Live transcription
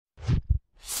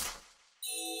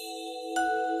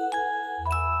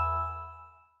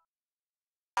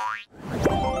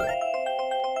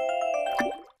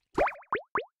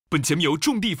本节目由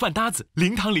种地饭搭子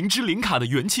零糖零脂零卡的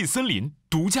元气森林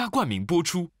独家冠名播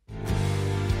出。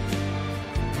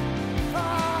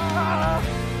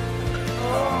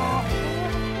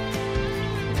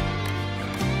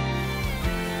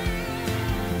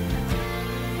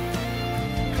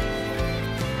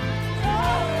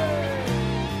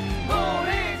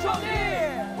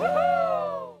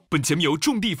本节目由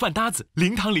种地饭搭子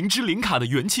零糖零脂零卡的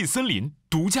元气森林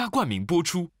独家冠名播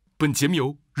出。本节目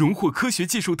由荣获科学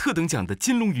技术特等奖的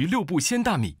金龙鱼6步鲜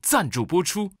大米赞助播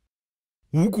出。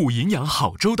五谷营养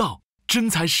好周到，真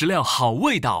材实料好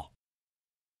味道。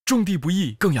种地不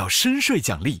易，更要深睡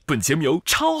奖励。本节目由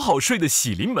超好睡的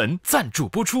喜临门赞助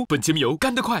播出。本节目由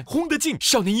干得快、烘得净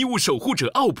少年衣物守护者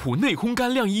奥普内烘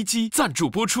干晾衣机赞助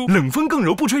播出。冷风更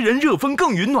柔不吹人，热风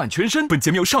更匀暖全身。本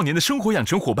节目由少年的生活养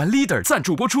成伙伴 Leader 赞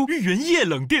助播出。绿源液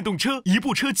冷电动车，一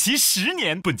部车骑10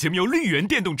年。本节目由绿源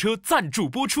电动车赞助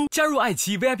播出。加入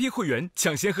iQIYI VIP 会员，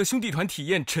抢先和兄弟团体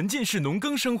验沉浸式农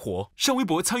耕生活。上微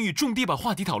博参与种地吧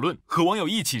话题讨论，和网友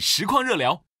一起实况热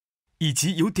聊。以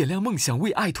及由点亮梦想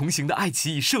为爱同行的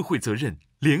iQIYI社会责任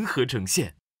联合呈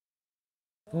现。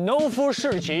农夫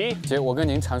市集，姐，我跟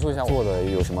您阐述一下做的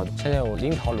有什么。现在有樱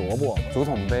桃萝卜、竹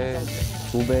筒杯、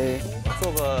竹杯，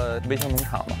做个微型农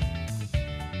场吧。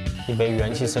一杯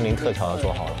元气森林特调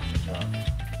做好了。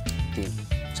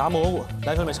炸蘑菇，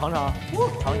来兄弟们尝尝，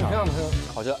尝尝。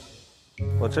好吃。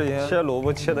我之前切萝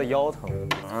卜切的腰疼。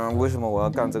为什么我要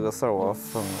干这个事儿？我要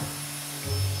疯了。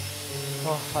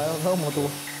还有那么多。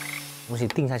东西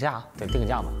定下价，得定个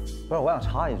价嘛。不是，我想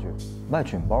插一句，卖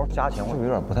菌包加钱会不会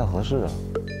有点不太合适啊？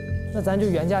那咱就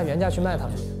原价去卖它。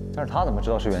但是他怎么知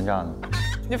道是原价呢？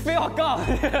你非要杠？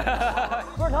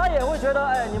不是，他也会觉得，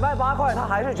哎，你卖8块，他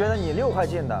还是觉得你6块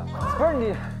进的。不是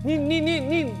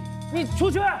你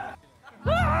出去！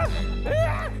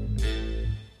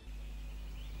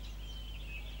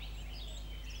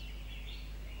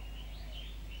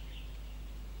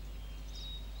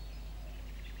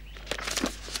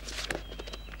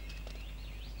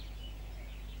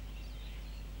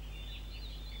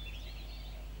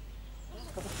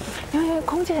因为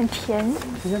空气很甜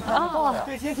啊，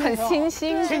很清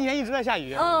新。前几天一直在下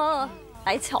雨。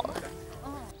来巧了。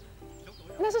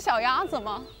那是小鸭子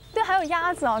吗？对，还有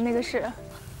鸭子哦，那个是。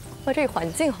哇，这个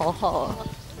环境好好啊。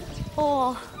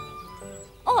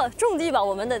种地吧，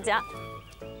我们的家。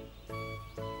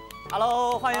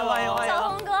Hello， 欢迎。小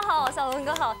龙哥好，小龙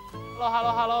哥好。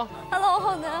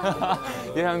Hello，呢？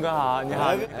叶翔哥好，你好。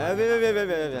哎，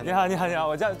别，你好，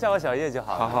我叫我小叶就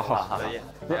好。好。小叶，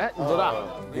哎，你多大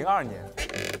？02年。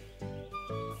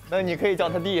那你可以叫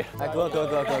他弟。哎，哥，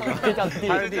可以叫他弟。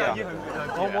他是弟啊。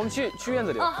我们去院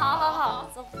子里。好，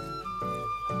走。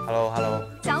Hello。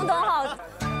蒋董好。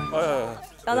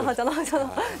蒋董好。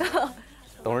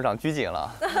董事长拘谨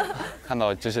了，看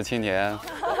到知识青年，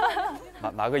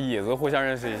拿个椅子互相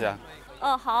认识一下。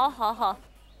好。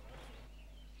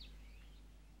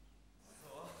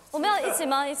我们要一起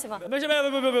吗？没事，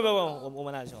我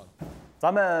们拿去了。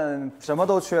咱们什么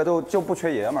都缺，就不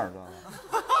缺爷们儿，知道吗？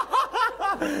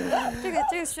这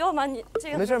个需要吗？你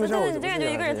这个没事，你这个就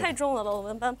一个人太重了吧？我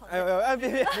们班旁边。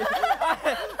别，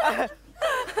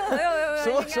没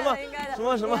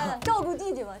有，什么？照顾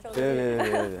弟弟嘛，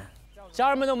别。家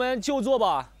人们，我们就坐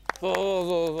吧。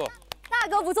坐。大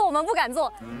哥不坐，我们不敢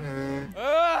坐。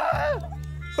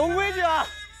懂规矩啊！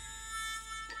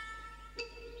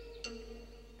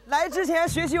来之前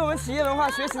学习我们企业文化，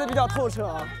学习的比较透彻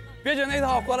啊。别卷那一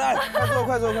套，过来，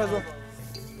快坐。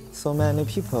So many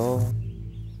people。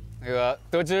那个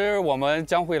得知我们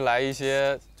将会来一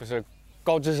些就是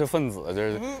高知识分子，就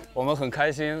是我们很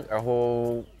开心，然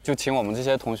后就请我们这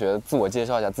些同学自我介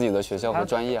绍一下自己的学校和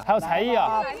专业，还有才艺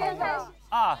啊。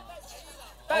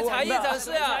带才艺展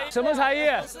示呀？什么才艺？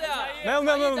是呀，没有。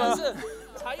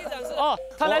才艺展示。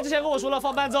他来之前跟我说了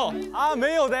放伴奏啊，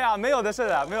没有的事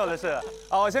的。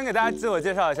我先给大家自我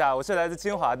介绍一下，我是来自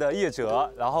清华的叶哲，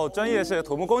然后专业是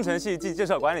土木工程系暨建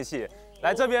设管理系，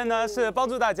来这边呢是帮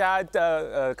助大家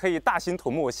可以大型土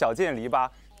木，小建篱笆。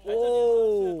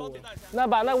那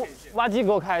把那挖机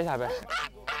给我开一下呗。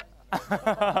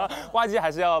挖机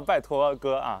还是要拜托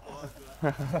哥啊。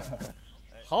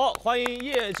好，欢迎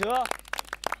叶哲。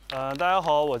大家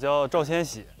好，我叫赵千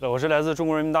喜，我是来自中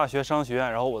国人民大学商学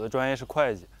院，然后我的专业是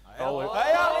会计。然后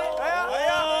哎呀，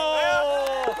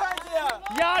会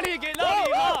计，压力给到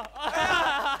你了。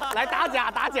来打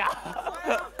假。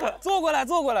坐过来，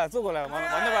往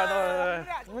那边。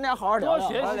你们俩好好聊，多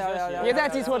学习，别再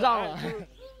记错账了。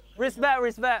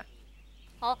Respect。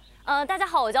好，大家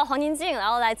好，我叫黄宁静，然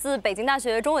后来自北京大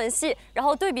学中文系。然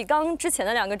后对比刚之前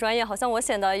的2个专业，好像我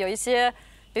显得有一些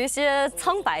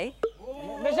苍白。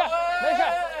没事，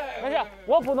没事，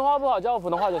我普通话不好，教我普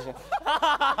通话就行。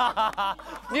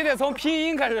你得从拼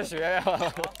音开始学呀。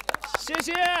谢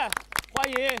谢，欢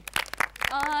迎。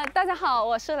大家好，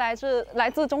我是来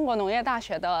自中国农业大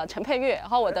学的陈佩玉，然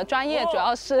后我的专业主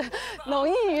要是农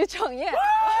艺与种业。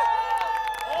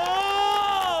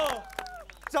哦，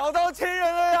找到亲人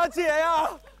了呀，姐呀！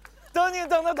等你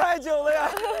等得太久了呀！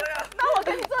那我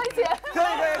跟你坐一起。可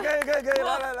以，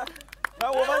来，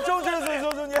我们种植组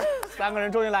坐中间。3个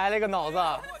人终于来了一个脑子，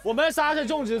我们仨是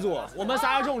种植组，我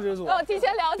提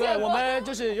前了解过。对，我们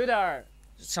就是有点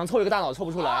想凑一个大脑凑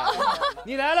不出来。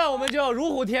你来了，我们就如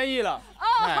虎添翼了。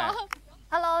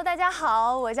Hello， 大家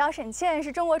好，我叫沈倩，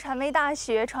是中国传媒大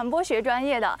学传播学专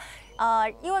业的。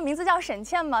因为名字叫沈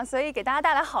倩嘛，所以给大家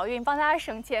带来好运，帮大家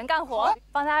省钱干活，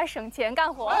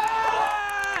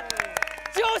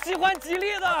就喜欢吉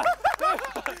利的。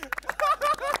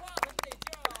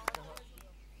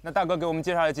那大哥给我们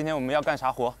介绍一下今天我们要干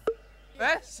啥活？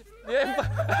哎，你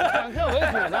反客为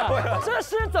主呢？这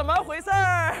是怎么回事？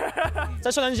在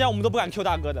社团之前我们都不敢 Q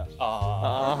大哥的。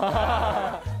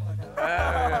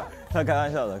他开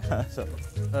玩笑的。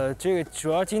这个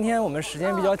主要今天我们时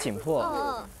间比较紧迫，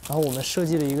然后我们设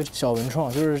计了一个小文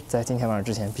创，就是在今天晚上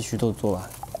之前必须都做完，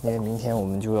因为明天我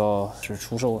们就要是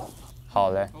出售了。好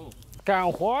嘞，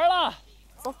干活了，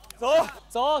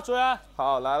走，主任，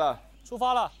好来了，出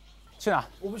发了。去哪？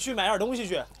我们去买点东西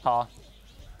去。好，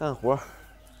干活。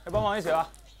来帮忙一起吧。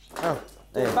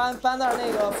搬点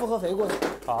那个复合肥过去。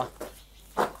好。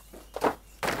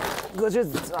哥，这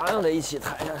咋样得一起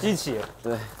抬上去？一起。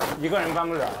对，一个人搬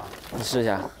不了啊。你试一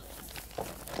下。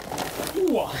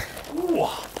哇！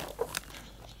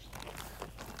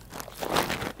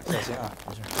小心啊，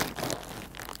没事。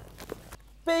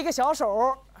背一个小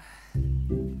手。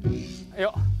哎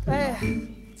呦，哎，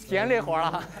甜累活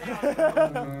了。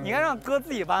你应该让哥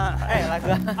自己搬。哎，来哥，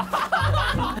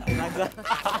来哥。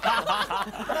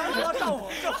这活。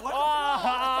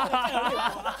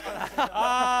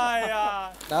哎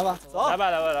呀，来吧，走，来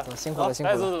吧，走，辛苦了，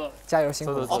走，加油，辛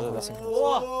苦了，辛苦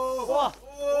了。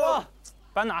哇，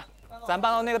搬哪？咱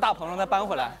搬到那个大棚上再搬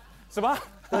回来。什么？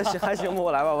还行不？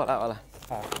我来吧。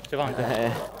好，这放心。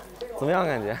哎，怎么样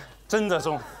感觉？真的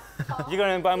重，一个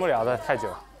人搬不了的太久。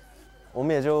我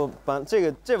们也就搬这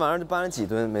玩意儿就搬了几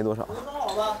吨，没多少。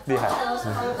厉害。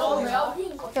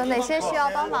有哪些需要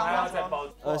帮忙吗？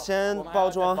先包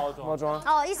装。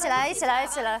哦，一起来。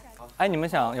哎，你们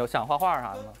想画画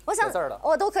啥的吗？我想写字儿的，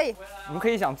我都可以。你们可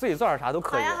以想自己字儿啥都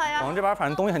可以。好呀。我们这边反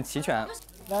正东西很齐全。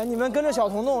来，你们跟着小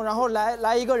童弄，然后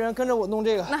来一个人跟着我弄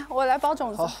这个。那我来包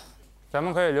种子。好，咱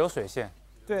们可以流水线。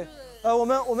对，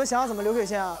我们想要怎么流水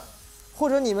线啊？或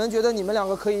者你们觉得你们2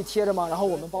个可以贴着吗？然后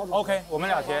我们包着。OK， 我们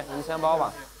俩贴，你先包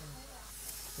吧。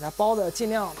来包的尽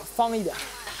量方一点。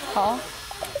好。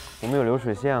我们有流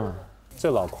水线了。这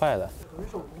老快了。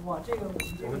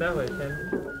我们待会先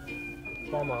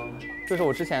帮忙。这是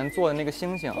我之前做的那个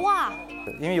星星。哇！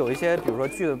因为有一些，比如说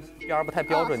锯的边儿不太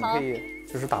标准，你可以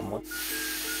就是打磨。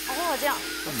哦，这样。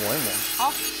就磨一磨。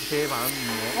好。你可以把它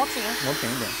磨平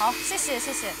一点。好，谢谢。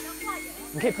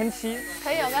你可以喷漆。可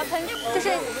以，我要喷，就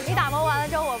是你打磨完了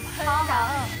之后我喷一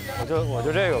下。我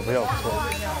就这个比较不错。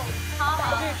好。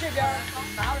这边。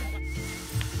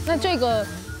那这个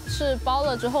是包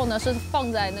了之后呢，是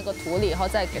放在那个土里，然后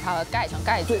再给它盖上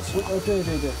盖子。对，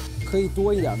可以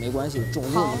多一点没关系，种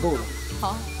子我们够的。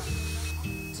好。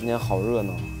今天好热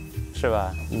闹，是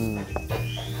吧？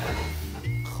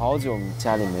好久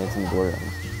家里没这么多人了。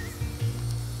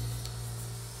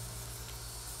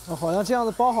好像这样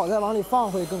子包好再往里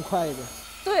放会更快一点。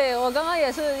对，我刚刚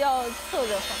也是要侧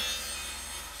着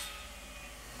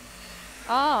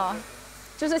放。啊，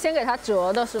就是先给它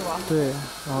折的是吗？对，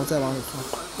然后再往里放。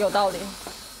有道理。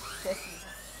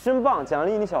真棒，奖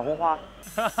励你小红花。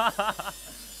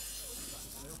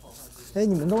哎，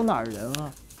你们都哪儿人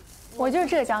啊？我就是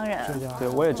浙江人。对，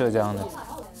我也浙江的。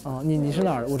啊，你是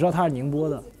哪儿的？我知道他是宁波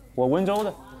的。我温州的。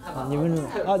啊，你温州的。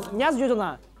啊，你也是泉州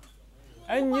的？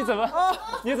哎，你怎么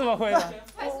会的？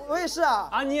我也是啊。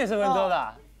啊，你也是温州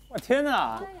的？我天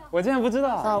哪，我竟然不知道。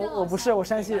啊，我不是，我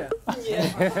山西人。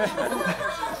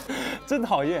真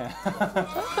讨厌。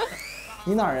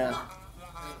你哪儿人？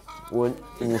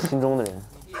你心中的人。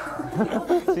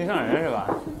心上人是吧？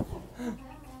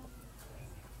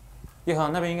叶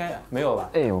康那边应该没有吧？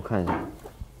哎，我看一下。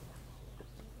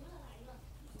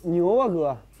牛啊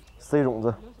哥！C 种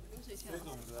子。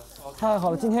太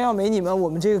好了，今天要没你们，我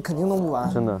们这个肯定弄不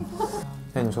完。真的。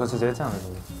哎，你说直接这样的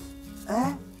东西。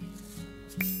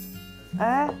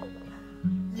哎，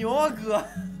牛啊哥！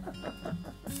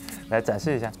来展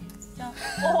示一下。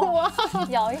哇，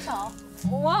摇一勺。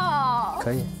哇，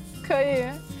可以，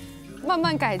慢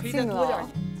慢改进了。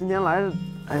今天来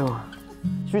哎呦，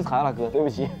屈才了哥，对不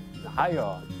起。哪有？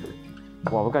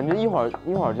哇，我感觉一会儿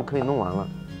就可以弄完了。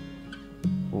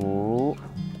哦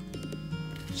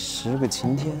，10个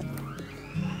晴天。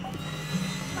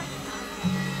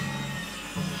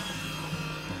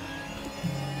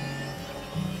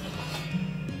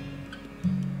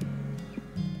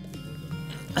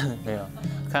没有，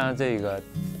看到这个，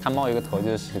他冒一个头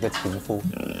就是10个情夫，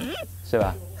是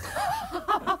吧？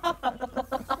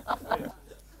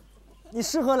你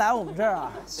适合来我们这儿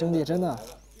啊，兄弟，真的。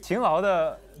勤劳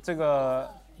的这个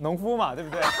农夫嘛，对不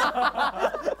对？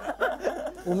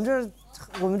我们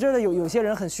这儿的有些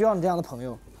人很需要你这样的朋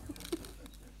友，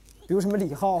比如什么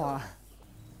李浩啊。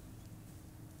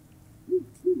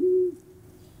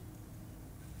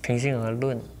平心而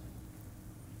论，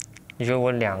你觉得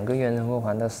我2个月能够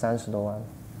还到30多万吗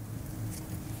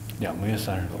？2个月30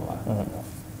多万。嗯。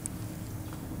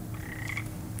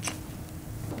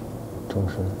真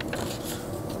是，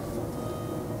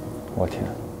我天，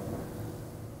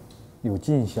有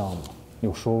进项吗？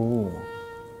有收入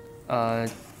吗？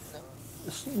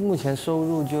目前收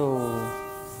入就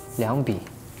2笔，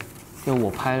就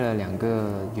我拍了2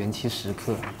个元气时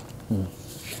刻，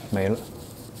没了。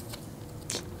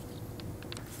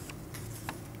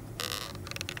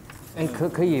哎，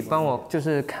可以帮我就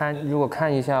是如果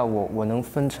看一下我能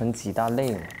分成几大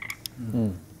类吗？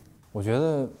我觉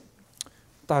得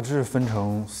大致分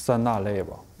成3大类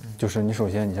吧。就是你首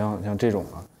先你像这种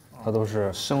啊，它都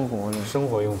是生活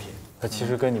用品，它其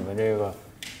实跟你们这个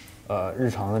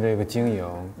日常的这个经营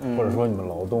或者说你们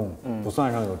劳动不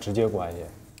算上有直接关系，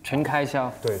纯开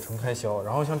销。对，纯开销。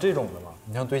然后像这种的嘛，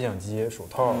你像对讲机、手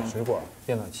套、水管、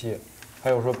电暖器，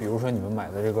还有说比如说你们买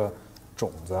的这个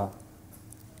种子。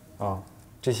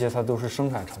这些它都是生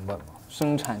产成本嘛，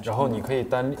然后你可以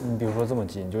你比如说这么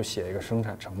记，你就写一个生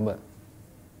产成本，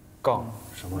杠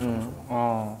什么什么什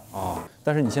么。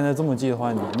但是你现在这么记的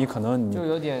话，你可能就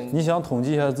有点，你想统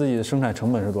计一下自己的生产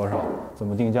成本是多少，怎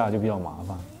么定价就比较麻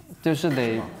烦。就是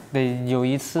得有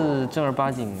一次正儿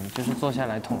八经就是坐下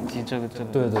来统计这个。对。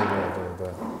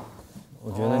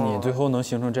我觉得你最后能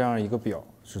形成这样一个表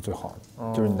是最好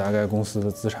的，就是你大概公司的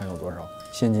资产有多少，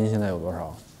现金现在有多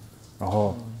少，然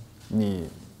后。你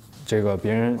这个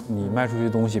你卖出去的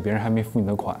东西，别人还没付你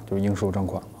的款，就是应收账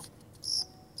款嘛。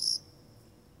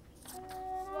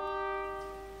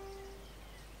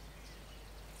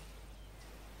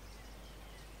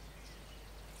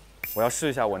我要试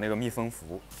一下我那个蜜蜂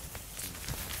服。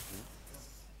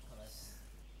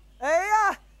哎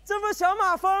呀，这不小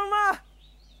马蜂吗？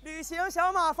旅行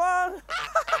小马蜂。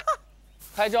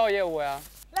拍照业务呀。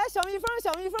来，小蜜蜂，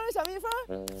小蜜蜂，小蜜蜂，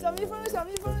小蜜蜂，小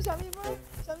蜜蜂，小蜜蜂，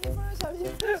小蜜蜂，小蜜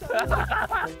蜂。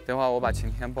等会儿我把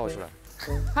晴天抱出来。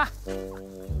哈，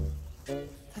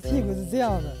他屁股是这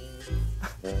样的。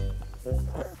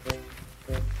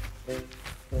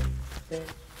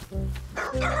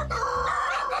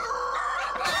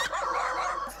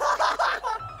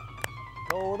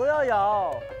狗都要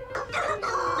咬。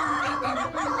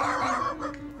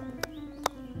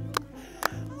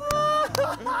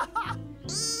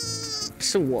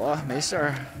是我，没事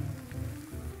儿。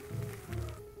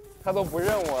他都不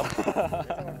认我了。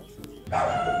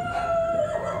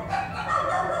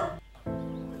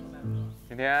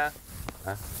晴天，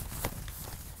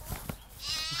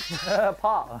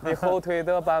怕。你后退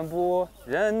的半步，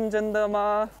认真的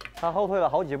吗？他后退了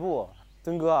好几步。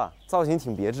敦哥，造型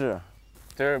挺别致。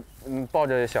这是抱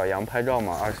着小羊拍照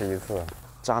嘛，21次。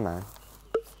渣男。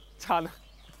渣男。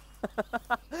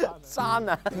渣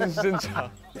男，真渣。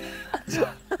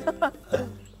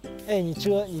哎，你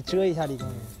遮一下李工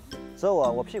人，遮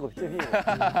我屁股对屁股。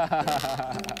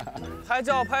拍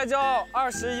照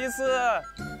21次。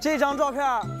这张照片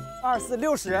24、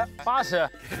60、80。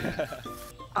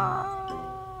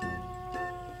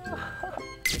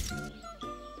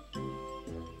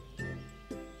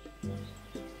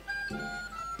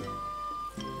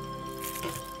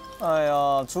哎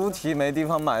呀，猪蹄没地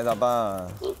方买咋办？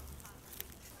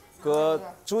哥，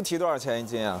猪蹄多少钱1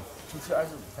斤啊？猪蹄25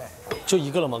块。就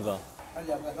1个了吗，哥？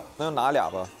能拿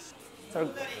2吧？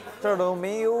这儿都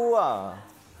没有啊。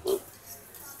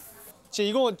这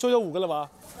一共就有5个了吧？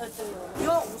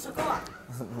有50个啊。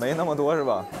没那么多是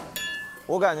吧？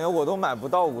我感觉我都买不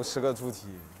到50个猪蹄。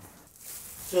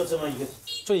就这么一个，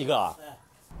就1个啊？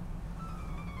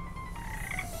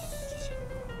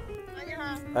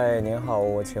哎，您好，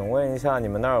我请问一下，你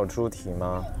们那儿有猪蹄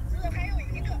吗？还有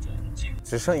1个，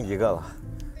只剩1个了。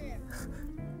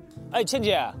哎，倩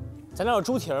姐，咱那有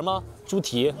猪蹄吗？猪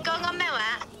蹄刚刚卖完。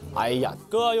哎呀，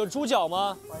哥，有猪脚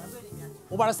吗？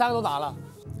我把这3个都拿了。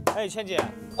哎，倩姐，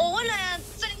我问了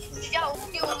这里几家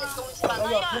给我的东西吧，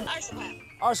那要20块。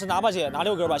20拿吧，姐，拿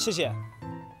6根吧，谢谢。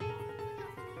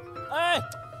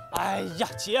哎呀，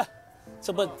姐，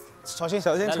这不小心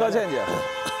小心车，倩姐。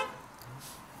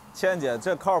倩姐，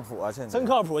这靠谱啊，倩姐。真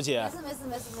靠谱，姐。没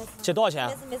事。姐多少钱？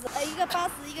没事，一个80，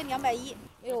一个210。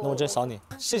那我这少你，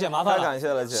谢谢，麻烦了。太感谢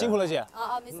了，姐。辛苦了，姐。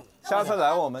没事。下次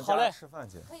来我们家吃饭，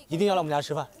姐。一定要来我们家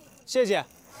吃饭，谢谢姐。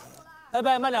拜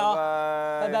拜，慢点啊。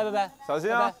拜，小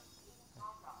心啊。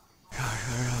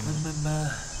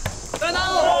拜拜。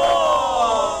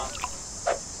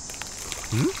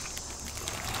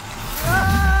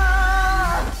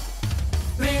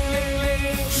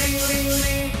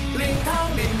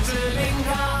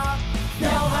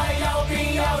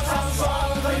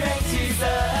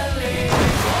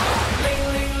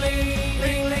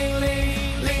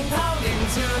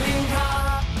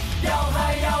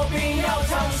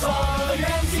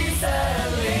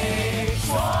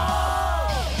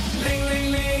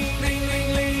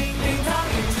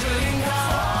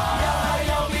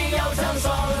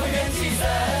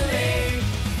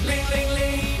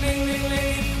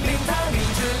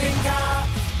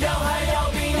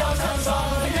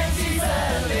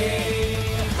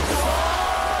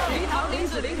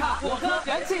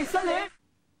森林。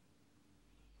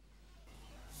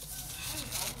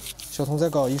小童在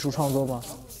搞艺术创作吗？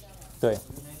对。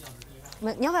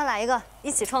你要不要来一个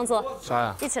一起创作？啥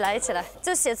呀？一起来，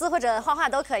就写字或者画画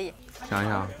都可以。想一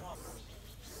想，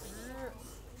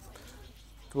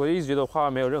我一直觉得画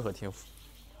画没有任何天赋，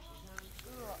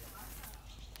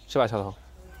是吧，小童？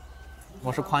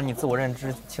我是夸你自我认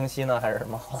知清晰呢，还是什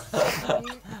么？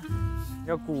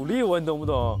要鼓励我，你懂不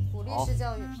懂？鼓励式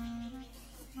教育。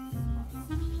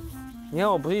你看，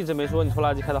我不是一直没说你拖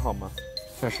拉机开得好吗？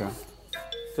确实，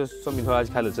这说明拖拉机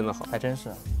开得真的好，还真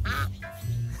是。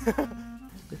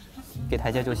给台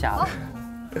阶就下了。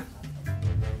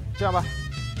这样吧，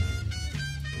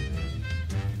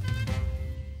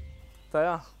咋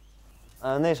样？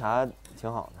那啥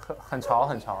挺好的，很潮，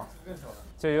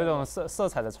就有种色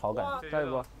彩的潮感。下一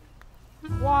步。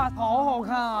哇，好好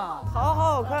看啊！好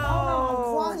好看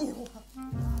哦！夸你，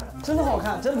真的好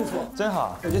看，真不错，真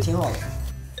好，我觉得挺好的。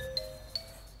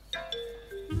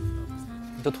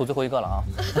就涂最后一个了啊！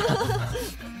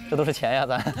这都是钱呀，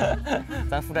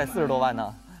咱负债40多万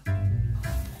呢。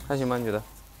还行吗？你觉得？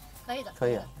可以的。可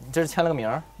以。你这是签了个名？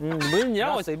不是你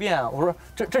让我随便。我说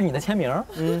这是你的签名。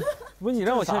不是你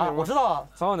让我签名吗？我知道啊，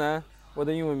曹浩南，我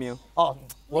的英文名。哦，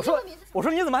我说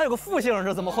你怎么还有个复姓？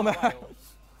这怎么后面？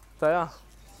咋样？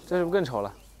这是不是更丑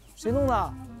了？谁弄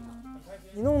的？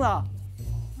你弄的？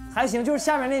还行，就是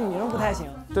下面那名不太行。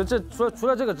对，这除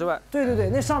了这个之外，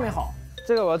对，那上面好。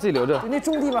这个我要自己留着。那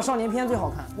种地吧少年篇最好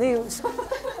看，那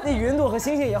云朵和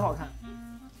星星也好看，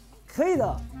可以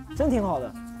的，真挺好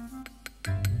的。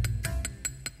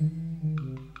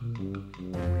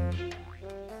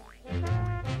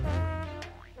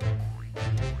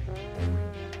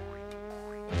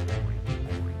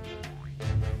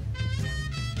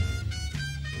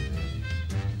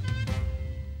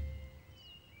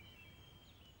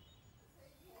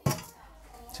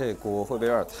这锅会不会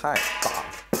有点太大了？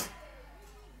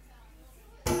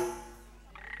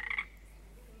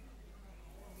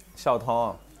小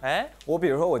童，我比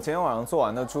如说我今天晚上做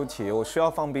完的猪蹄，我需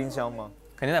要放冰箱吗？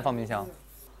肯定得放冰箱。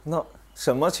那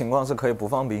什么情况是可以不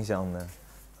放冰箱呢？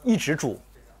一直煮。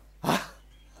啊，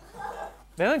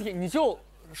没问题，你就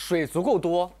水足够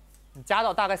多，你加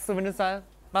到大概3/4，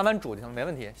慢慢煮就行，没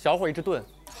问题。小火一直炖。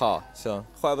好，行，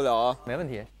坏不了啊，没问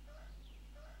题。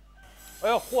哎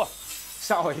呦嚯，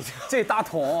吓我一跳！这大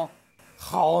桶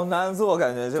好难做，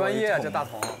感觉专业啊，这大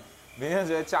桶。明天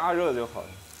直接加热就好了。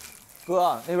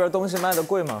哥，那边东西卖的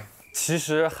贵吗？其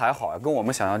实还好，跟我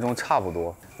们想象中差不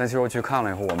多。但其实我去看了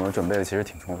以后，我们准备的其实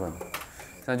挺充分的。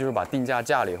现在就是把定价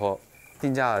架了以后，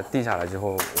定价定下来之后，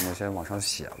我们先往上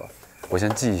写了。我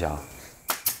先记一下。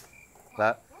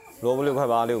来，萝卜6块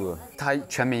8，6个。它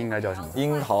全名应该叫什么？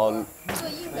樱桃。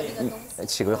最硬的这个东西。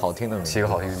起个好听的名字。起个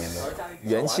好听的名字。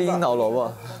元气樱桃萝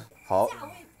卜。好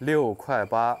，6块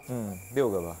8。6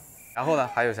个吧。然后呢？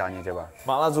还有啥？你这边？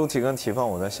麻辣猪蹄跟蹄膀，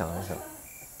我再想一想。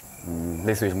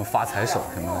类似于什么发财手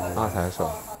什么的。发财手。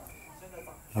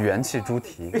元气猪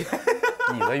蹄。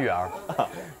你的元儿。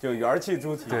就元气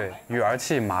猪蹄。对，元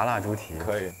气麻辣猪蹄。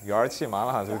可以，元气麻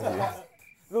辣猪蹄。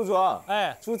陆总，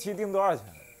猪蹄定多少钱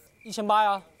？1800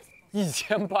呀。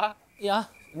1800呀？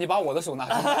你把我的手拿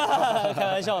出来。开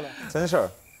玩笑的。真事儿。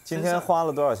今天花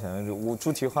了多少钱？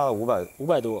猪蹄花了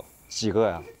500多。几个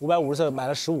呀？550买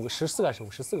了14个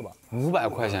，14个吧。500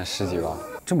块钱10几个，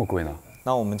这么贵呢？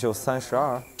那我们就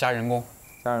32，加人工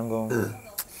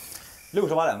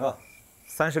，68两个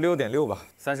，36.6吧。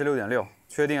36.6，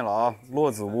确定了啊，落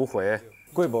子无悔。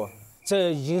贵不？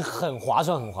这已经很划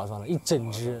算了，一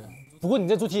整只。不过你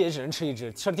这猪蹄也只能吃一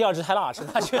只，吃第二只太辣，吃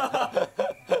不下去。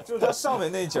就是它上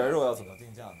面那一截肉要怎么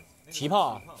定价呢？蹄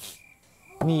膀啊，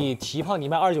你蹄膀你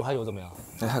卖29.9怎么样？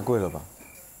那太贵了吧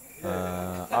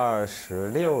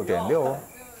？26.6，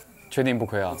确定不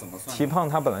亏啊？蹄膀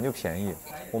它本来就便宜，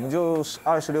我们就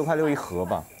26.6块一盒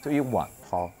吧，就一碗。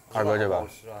好，二哥这个。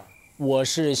我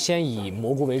是先以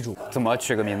蘑菇为主。怎么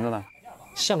取个名字呢？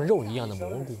像肉一样的蘑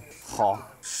菇。好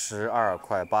，12.8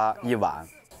块一碗。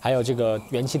还有这个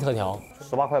元气特调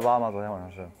，18.8块吗？昨天晚上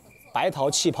是。白桃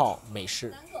气泡美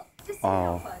式。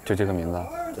哦，就这个名字。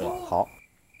对，好。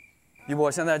一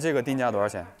博，现在这个定价多少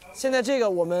钱？现在这个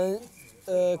我们，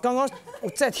刚刚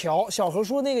在调，小何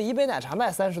说那个一杯奶茶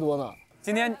卖30多呢。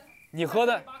今天你喝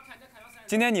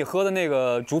的那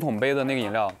个竹筒杯的那个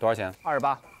饮料多少钱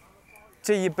？28。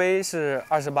这一杯是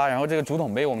28，然后这个竹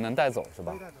筒杯我们能带走是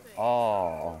吧？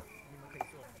哦，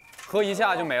喝一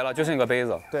下就没了，就剩个杯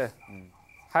子。对，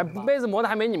还杯子磨的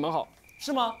还没你们好，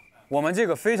是吗？我们这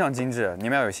个非常精致，你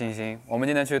们要有信心。我们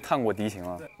今天去探过敌情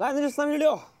了。来，那就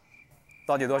36。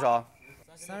到底多少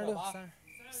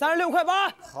？36块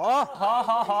8。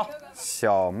好。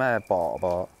小麦宝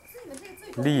宝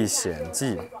历险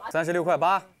记36块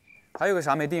8，还有个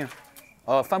啥没定？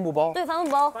帆布包。对，帆布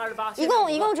包。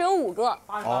一共只有5个。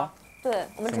哦。对，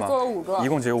我们只做了5个。一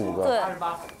共只有5个。对。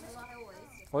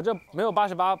我这没有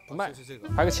88不卖，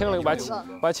还签了我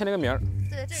还签了个名儿。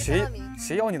对，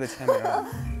谁要你的签名啊？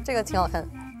这个挺好看，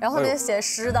然后后面写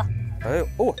诗的。哎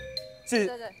哦，这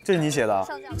是你写的？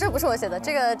这不是我写的，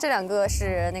这2个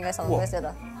是那个小东哥写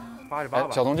的。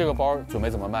88。小东这个包准备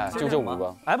怎么卖？就这5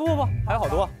个？哎不，还有好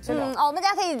多。我们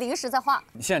家可以临时再画。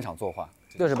你现场作画。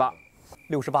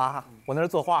68，我那是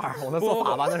作画，我那做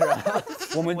法吧那是。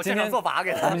我们今天做法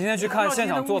给他。我们今天去看现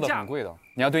场做的很贵的，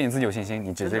你要对你自己有信心，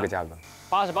你值这个价格。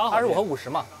85和50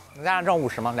嘛，你加上挣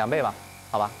50嘛，2倍吧，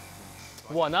好吧。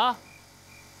我呢，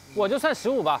我就算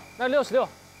15吧，那66。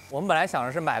我们本来想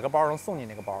的是买个包能送你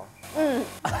那个包。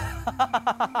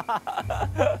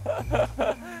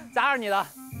加上你的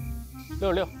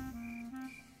66，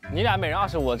你俩每人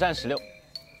25，我占16。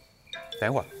等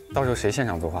一会儿，到时候谁现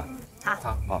场作画？他。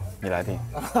好，你来定。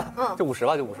就50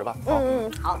吧，就50吧。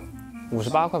好。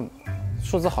58块，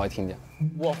数字好听点。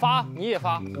我发你也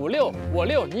发，56我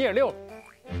6你也6。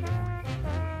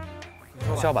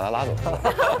需要把他拉走。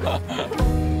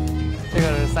这个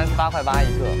是38块8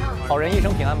一个，好人一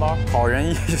生平安包。好人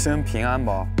一生平安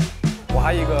包。我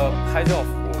还有一个拍照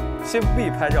服务，Shape B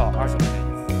拍照20块钱一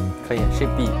次。可以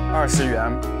，Shape B 20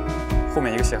元，后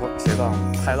面一个斜杠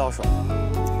拍到手。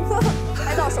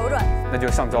拍到手软。那就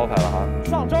上招牌了哈。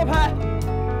上招牌。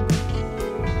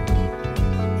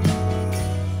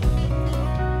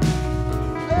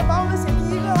哎，把我们写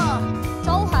第1个了。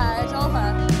招牌。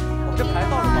我这牌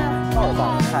倒着放，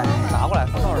拿过来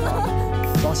放倒着放。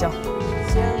装箱，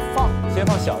先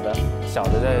放小的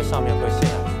在上面会陷下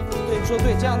去。对，你说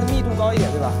对，这样的密度高一点，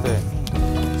对吧？对，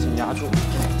先压住，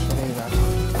贴在一边。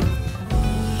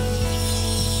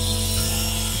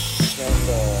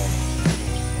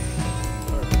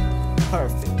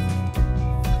Perfect。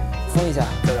封一下，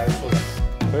再来一处的，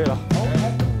可以了。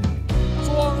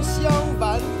装箱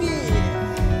完毕。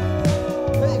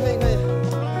可以。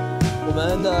我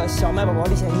们的小麦宝宝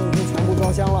历险记已经全部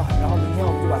装箱了，然后明天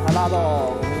我们就把它拉到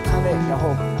我们的摊位，然后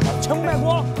把它全部卖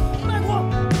光。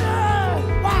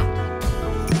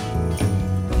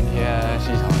今天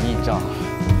是一场硬仗。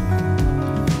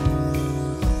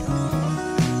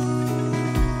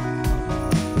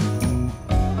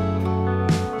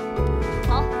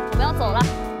好，我们要走了。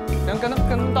行，跟他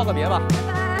们道个别吧。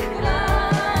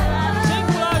辛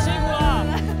苦了。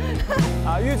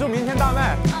啊，预祝明天大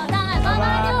卖。大卖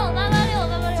886。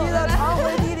记得常回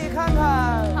地里看看。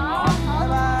好，拜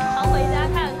拜。常回家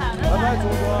看看。拜拜，主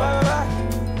播。拜。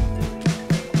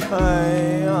哎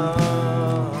呀。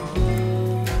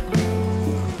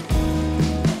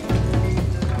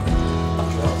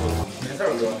没事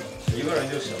哥，一个人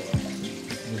就行了。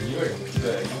你一个人？对，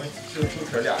因为就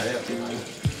扯俩人也不难。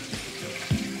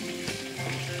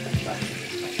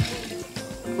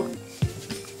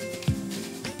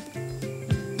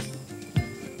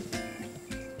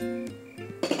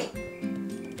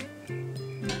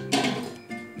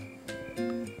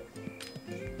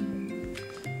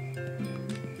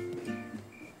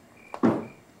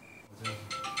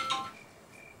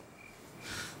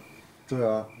周源，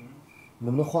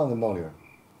能不能换个帽领？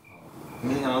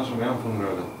你想要什么样风格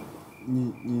的？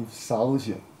你啥都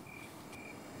行。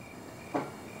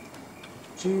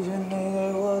拒绝你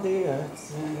对我第2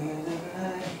次的爱，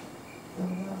等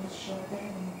到我说给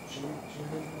你拒绝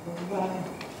不来。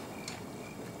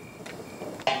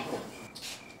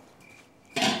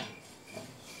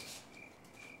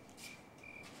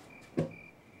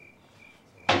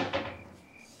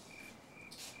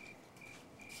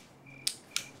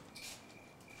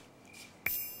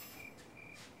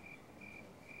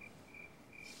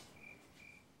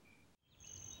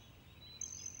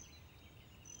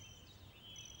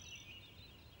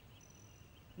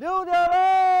6点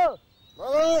了，来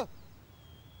了。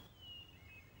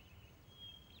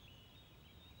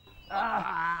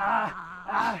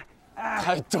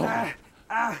太重了。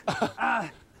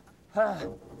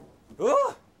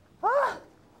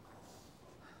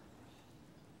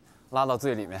拉到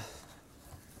最里面。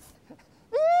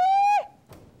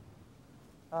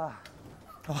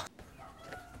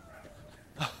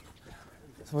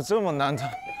怎么这么难的？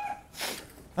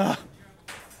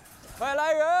快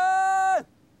来人！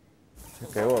这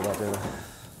给我吧，这个。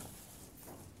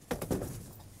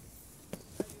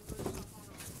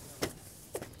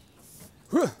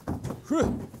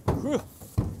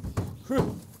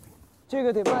这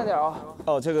个得慢点啊！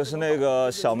哦，这个是那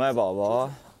个小麦宝宝。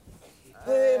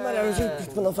哎，慢点，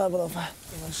不能翻，不能翻，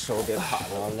手别卡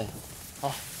着了。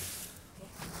好。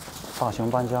大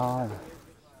型搬家呀！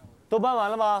都搬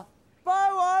完了吗？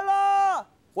搬完了，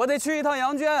我得去一趟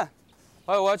羊圈。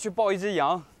哎，我要去抱一只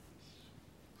羊。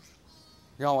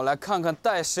让我来看看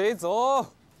带谁走。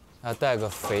要带个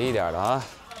肥一点的啊，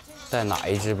带哪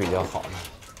一只比较好呢？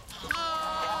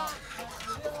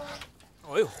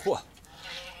哎呦嚯，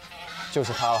就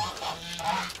是它了。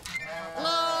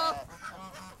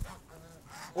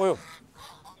哎呦，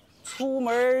出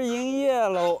门营业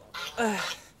喽！哎，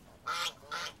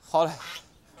好嘞。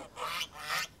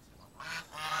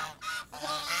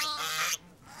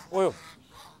哎呦，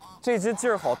这只劲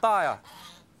儿好大呀！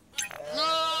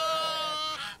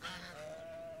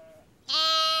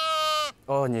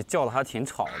哦，你叫的还挺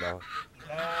吵的。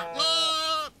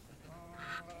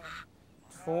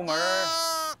出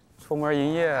门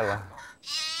营业了。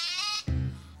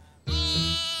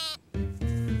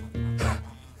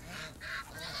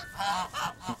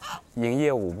营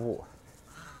业5步。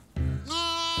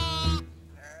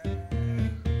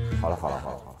好了。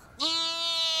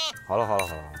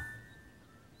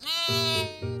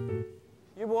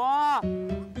于博，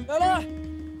来，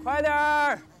快点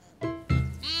儿！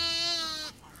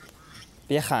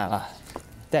别喊了，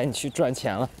带你去赚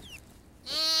钱了。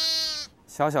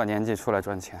小年纪出来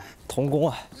赚钱，童工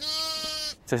啊！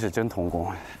这是真童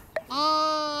工。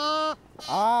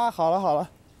啊，好了。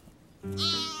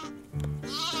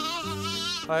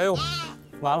哎呦，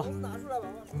完了！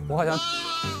我好像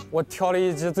挑了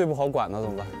一只最不好管的，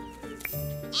怎么办？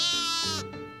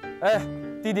哎，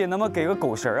弟弟，能不能给个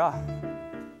狗绳啊？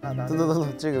等，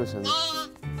这个绳子。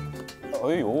哎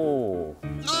呦，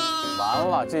完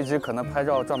了，这只可能拍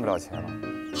照赚不了钱了。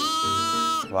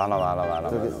完了！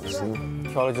这个绳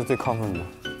挑了只最亢奋的。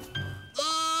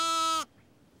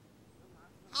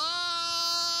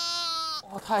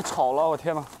哇，太吵了，我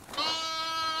天哪！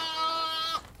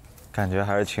感觉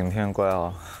还是晴天乖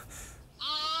啊。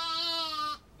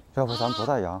要不咱不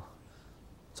带羊，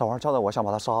这玩意儿叫的我想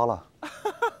把它杀了。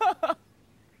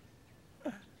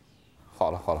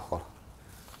好了。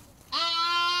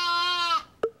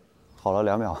好了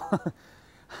2秒。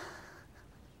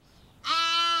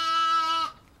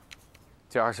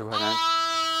这20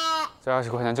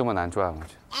块钱这么难赚，我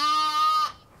去。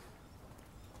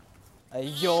哎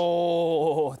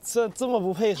呦，这么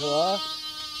不配合，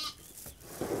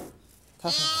他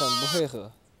很不配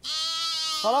合。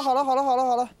好了，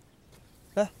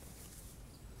来，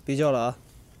别叫了啊，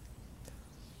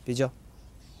别叫。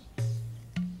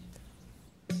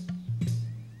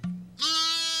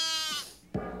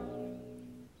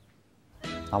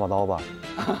拿把刀吧，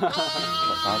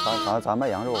咱卖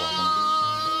羊肉吧，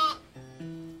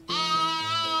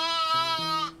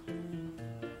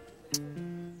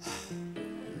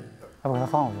要不给它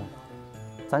放回去？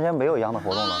咱今天没有羊的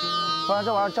活动了，不然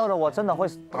这玩意儿叫着我真的会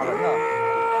打人的。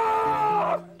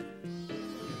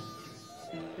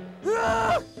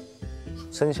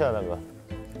生气了，大哥。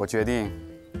我决定，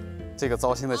这个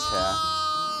糟心的钱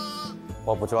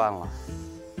我不赚了。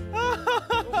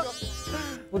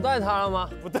不带他了吗？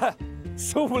不带，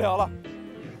受不了了。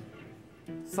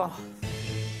算了。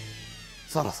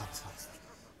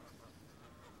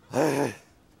哎。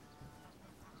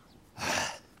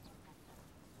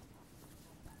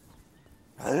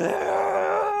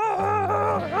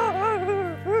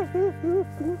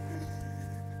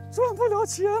赚不了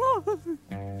钱了。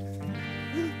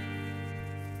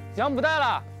羊不带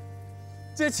了，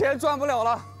这钱赚不了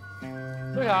了。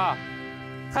为啥？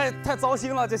太糟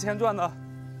心了，这钱赚的。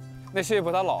那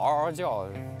shape 它老嗷嗷叫，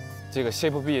这个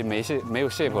shape B 没有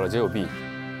shape 了，只有 B。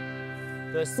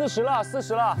对，40了。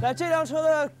来，这辆车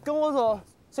的跟我走，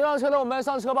这辆车的我们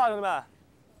上车吧，兄弟们。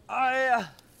哎呀，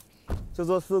就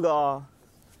坐4个啊！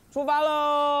出发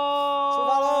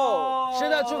喽！是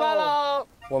的，出发喽！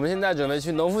我们现在准备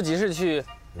去农夫集市去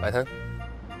摆摊。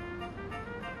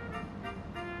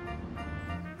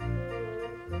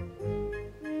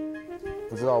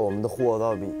不知道我们的货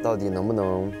到底能不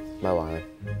能卖完。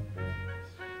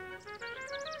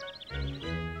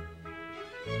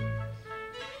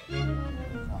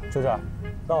就这儿，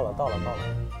到了。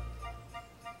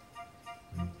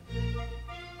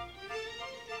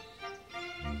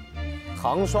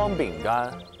糖霜饼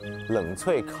干，冷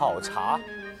萃烤茶，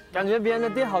感觉别人的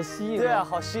店好吸引。对啊，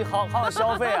好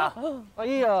消费啊！哎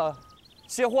呀，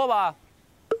卸货吧。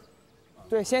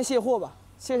对，先卸货吧，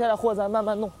卸下来货咱慢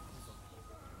慢弄。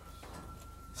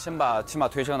先把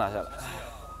推车拿下来。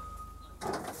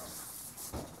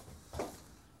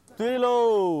对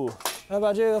喽，来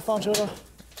把这个放车上。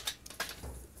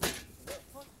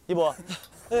一博，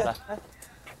来，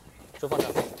就放这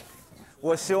儿。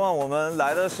我希望我们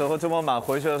来的时候这么满，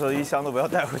回去的时候一箱都不要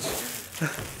带回去。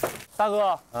大哥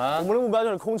啊，我们的目标就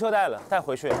是空车带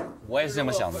回去。我也是这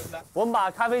么想的。我们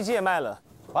把咖啡机也卖了，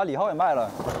把李浩也卖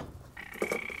了。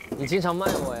你经常卖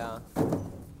我呀？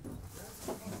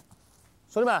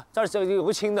兄弟们，这儿有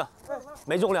个轻的，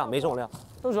没重量。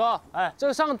洞主，哎，这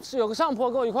个有个上坡，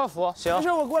跟我一块扶。行，没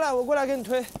事，我过来给你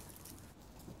推。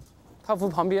他扶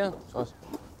旁边，小心，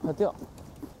怕掉。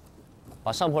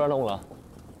把上坡弄了，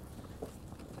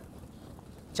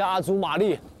加足马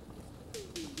力。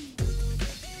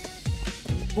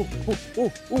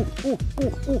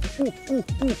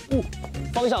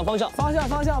方向，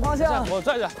我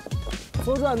拽着。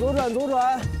左转。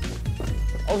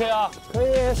OK 啊，可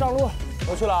以上路。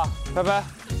我去了，拜拜。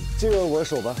这个我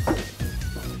手吧，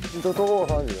你都给我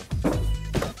放几个。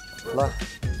来，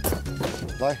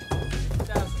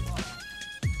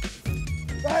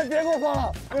哎，别给我放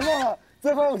了，别放了，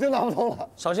再放我就拿不动了。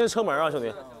小心车门啊，兄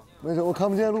弟。没事，我看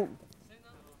不见路。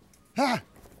哎，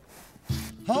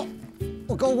好，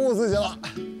我高估我自己了，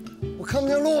我看不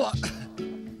见路了。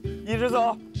一直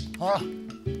走。好。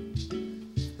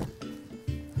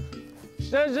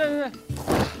这个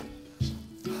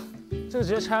直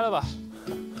接拆了吧。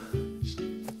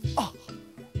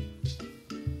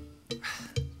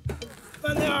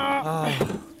慢点儿。啊，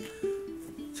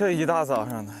这一大早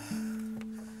上的，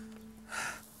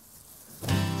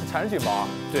这全是菌包。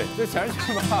对，这全是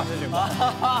菌包。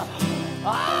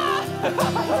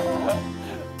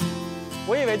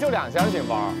我以为就2箱菌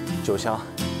包。 9箱。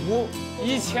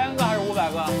 1000个还是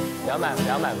500个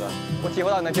？200个。我体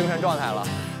会到你的精神状态了。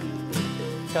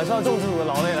 感受到种植组的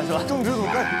劳累了是吧？种植组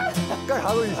干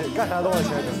啥都一起，干啥都往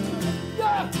前整。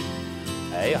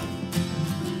哎呀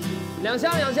，2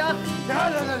箱。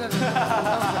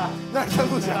那真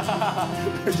不行，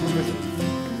真不行。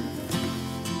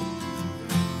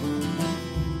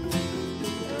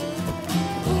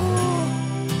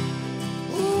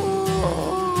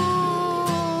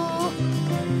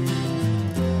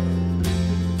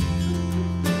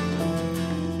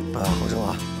啊，好重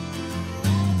啊！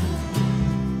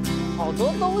 好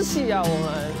多东西呀，我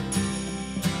们。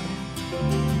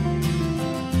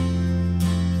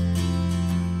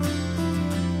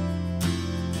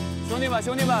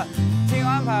兄弟们，听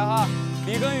安排哈，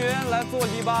李耕耘来做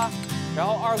篱笆，然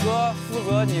后二哥负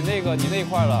责你那一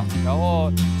块了，然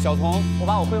后小童，我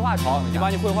把我绘画区好，你把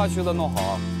你绘画区的弄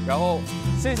好，然后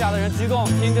剩下的人激动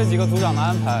听这几个组长的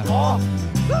安排。好，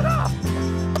哥哥。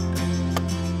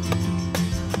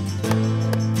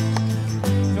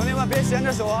 兄弟们，别闲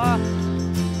着手啊！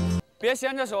别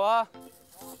闲着手啊！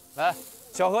来，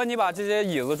小何，你把这些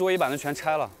椅子、桌椅板凳全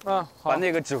拆了。好。把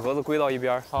那个纸盒子归到一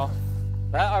边。好。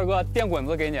来，二哥，电滚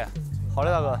子给你。好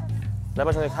嘞，大哥。来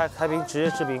吧，兄弟，开冰，直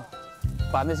接制冰。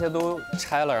把那些都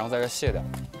拆了，然后在这卸掉。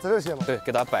在这卸吗？对，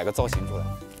给它摆个造型出来。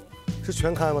是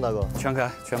全开吗，大哥？全开，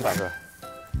全摆出来。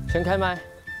全开麦。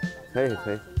可以，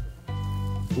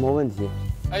没问题。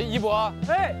哎，一博，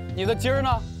哎，你的筋儿呢？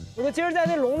我的筋儿在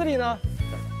这笼子里呢。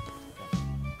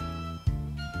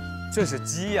 这是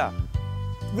鸡呀，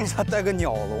为啥带个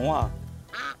鸟笼啊？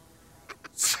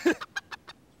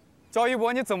赵一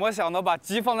博，你怎么想的？把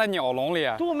鸡放在鸟笼里？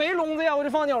我没笼子呀，我就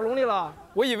放鸟笼里了。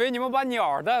我以为你们把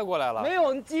鸟带过来了。没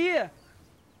有鸡，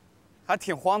还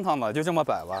挺荒唐的，就这么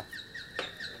摆吧。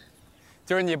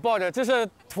就是你抱着，这是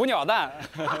土鸟蛋，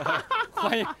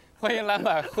欢迎来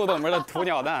买后斗门的土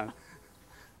鸟蛋。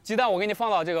鸡蛋我给你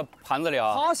放到这个盘子里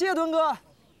啊。好，谢谢墩哥。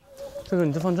这个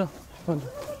你就放这，放这。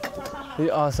 1、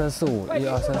2、3、4、5，1、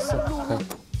2、3、4，可以。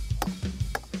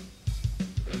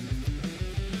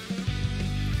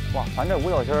哇，咱这五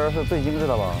角星是最精致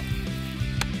的吧？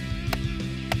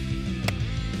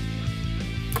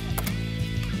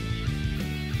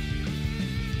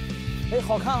哎，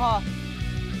好看哈，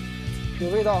有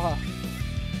味道哈。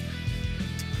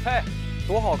嘿，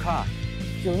多好看！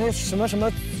有那什么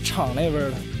厂那味儿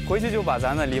的。回去就把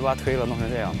咱的篱笆推了，弄成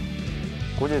这样的，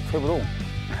估计推不动。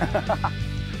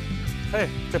嘿，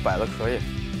这摆的可以。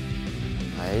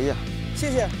哎呀，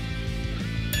谢谢。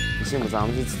你信不？咱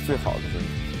们这是最好的，这个。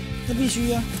那必须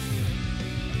呀。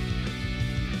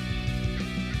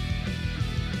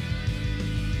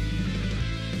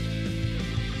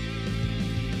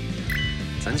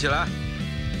站起来。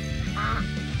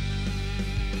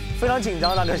非常紧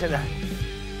张，大哥，现在。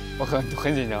我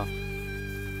很紧张，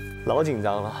老紧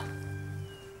张了。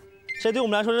这对我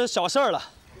们来说是小事儿了。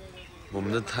我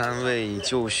们的摊位已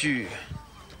就绪。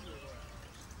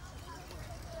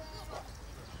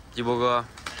一博哥，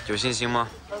有信心吗？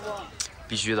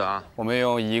必须的啊！我们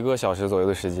用1个小时左右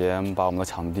的时间把我们的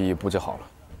场地布置好了，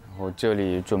然后这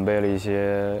里准备了一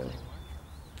些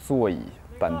座椅、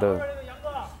板凳，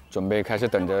准备开始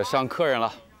等着上客人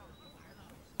了。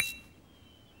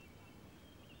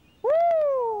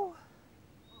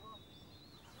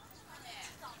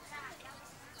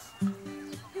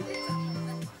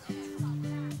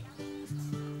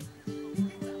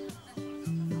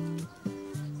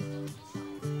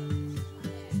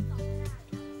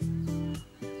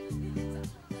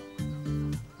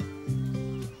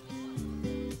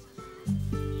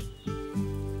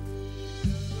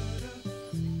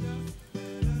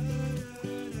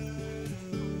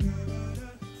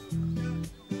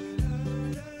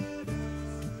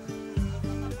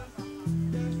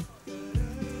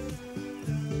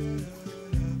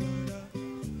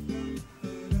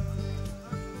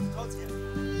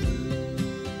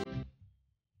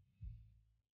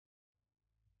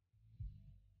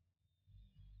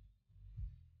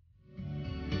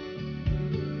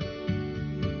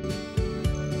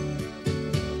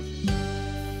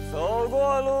走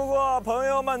过路过，朋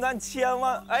友们，咱千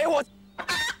万……哎我，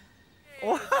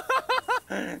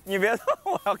你别动，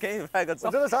我要给你拍个照。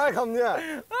我真的啥也看不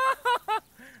见，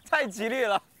太吉利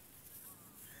了。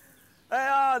哎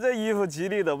呀，这衣服吉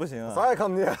利的不行啊，啥也看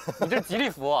不见。你这吉利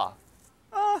服啊？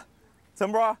啊，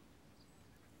陈波。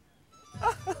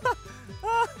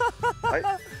哎，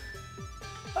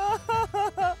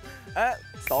哎，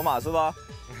扫码是吧？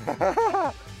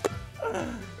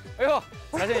哎呦，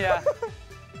财神爷！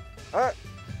哎，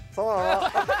扫码了。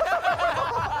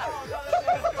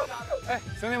哎，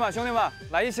兄弟们，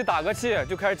来一起打个气，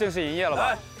就开始正式营业了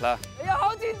吧？来。哎呀，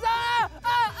好紧张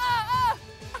啊！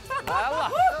来了。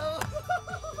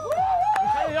你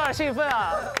看着有点兴奋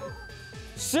啊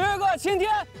！10个晴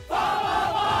天，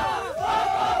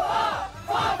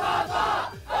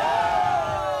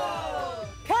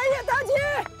开业大吉！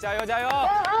加油！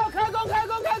好，开工！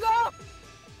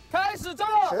开始中！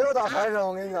谁又打财神？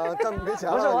我跟你讲，但别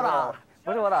抢。不是我打，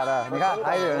不是我打的，你看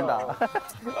还有人打。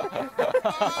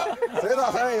谁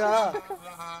打财神爷？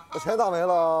我钱打没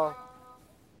了。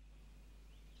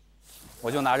我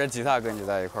就拿着吉他跟你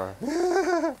在一块儿。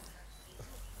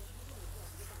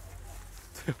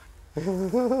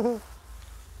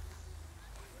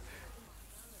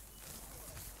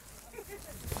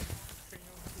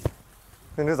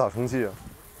那你这咋充气啊？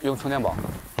用充电宝。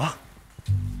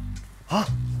啊，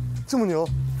这么牛？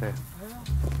对。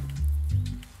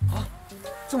啊，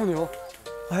这么牛？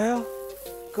哎呀，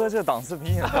哥这档次比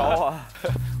你高啊！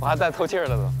我还带透气儿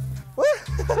了都。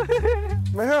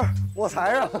没事，我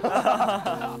财上。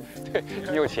对，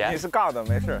你有钱。你是 God，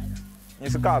 没事。你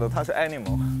是 God， 他是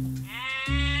Animal。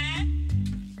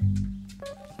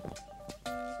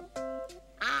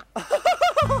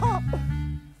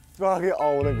这还可以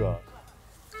凹那个。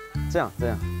这样。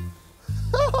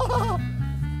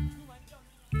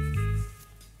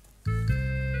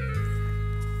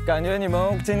感觉你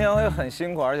们今天会很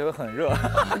辛苦，而且会很热。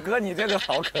哥，你这个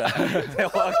好可爱，对，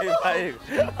我给你拍一个。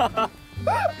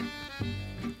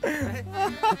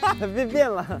变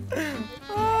了。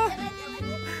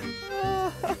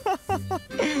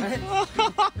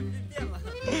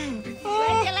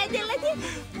来电！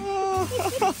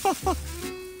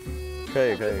可以。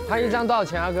拍一张多少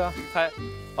钱啊，哥？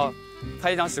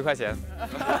拍一张10块钱。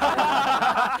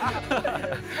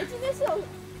今天是有什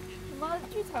么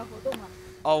聚餐活动吗？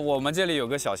哦，我们这里有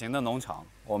个小型的农场，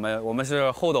我们是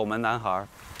后斗门男孩。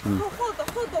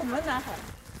后斗门男孩。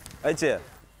哎姐，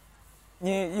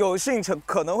你有幸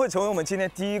可能会成为我们今天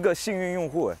第一个幸运用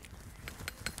户哎。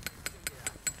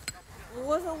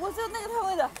我是那个摊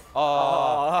位的。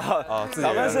哦，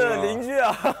咱们是邻居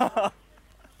啊。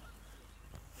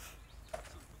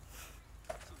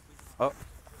哦，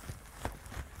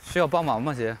需要帮忙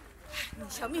吗，姐？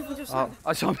小蜜蜂就是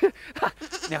小蜜，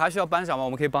你还需要搬啥吗？我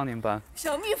们可以帮您搬。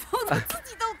小蜜蜂自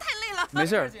己都太累了。没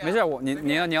事，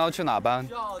你要去哪搬？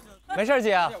没事，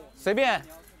姐，随便。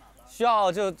需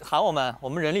要就喊我们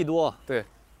人力多。对，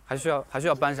还需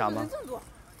要搬啥吗？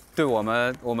对，我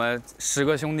们10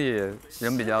个兄弟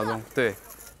人比较多，对。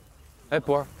哎，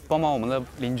博儿，帮帮我们的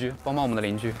邻居，帮帮我们的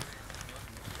邻居。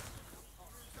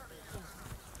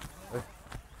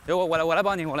哎，我来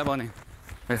帮你，我来帮你。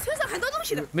哎，车上很多东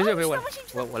西的。没事没事，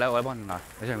我来帮你拿，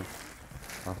没事没事。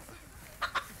好。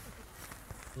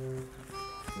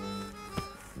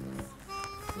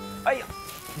哎呀，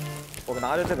我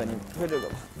拿着这个，你推这个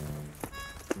吧。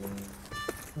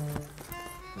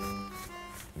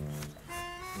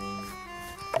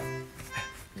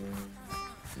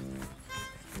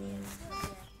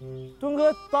敦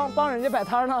哥帮人家摆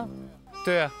摊呢？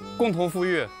对，共同富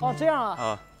裕。哦，这样啊。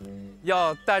啊，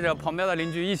要带着旁边的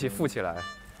邻居一起富起来。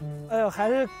哎呦，还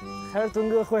是敦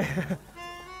哥会。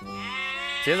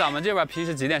姐，咱们这边平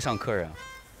时几点上客人？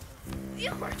一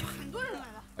会儿就很多人来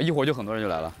了。一会儿就很多人就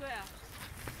来了。对啊，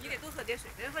你得多喝点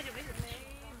水，这会就没事。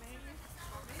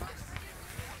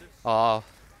哦，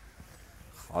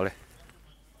好嘞。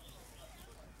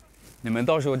你们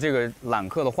到时候这个揽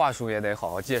客的话术也得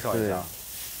好好介绍一下。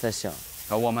在想。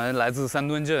我们来自三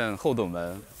墩镇后斗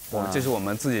门，这是我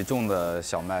们自己种的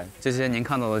小麦，这些您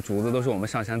看到的竹子都是我们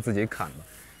上山自己砍的，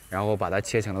然后把它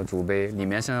切成了竹杯，里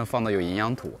面现在放的有营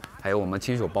养土，还有我们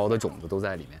亲手包的种子都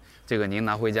在里面。这个您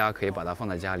拿回家可以把它放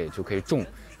在家里，就可以种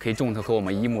成和我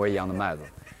们一模一样的麦子。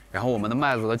然后我们的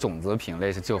麦子的种子品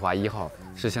类是浙华1号，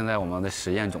是现在我们的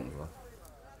实验种子。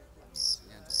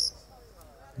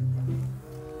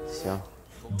行，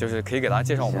就是可以给大家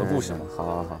介绍我们的故事吗？好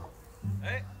好好，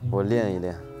我练一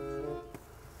练。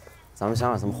咱们想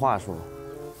想什么话术？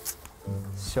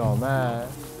小麦。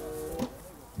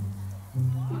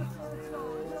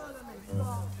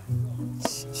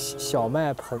小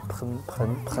麦盆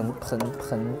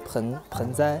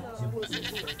栽。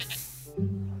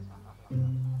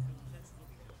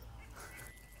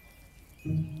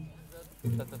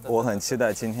我很期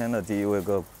待今天的第一位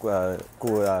客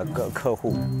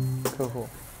户。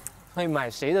会买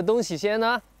谁的东西先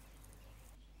呢？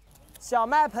小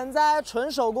麦盆栽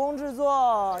纯手工制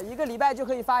作，1个礼拜就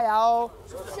可以发芽哦。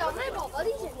小麦宝宝历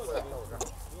险记。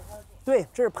对，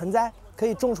这是盆栽，可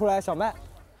以种出来小麦。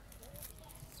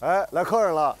哎，来客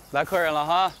人了，来客人了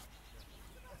哈！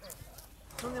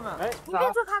兄弟们，哎，你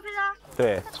也做咖啡的？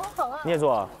对，同行啊。你也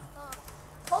做啊？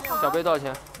小杯多少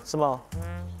钱？是吗？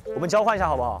我们交换一下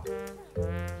好不好？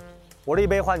我的一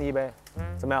杯换你一杯，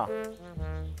怎么样？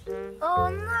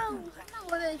哦，那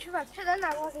我得去把菜单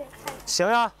拿过去看。行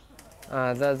呀。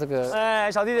啊，在这个。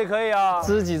哎，小弟弟可以啊。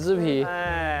知己知彼。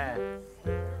哎，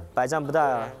百战不殆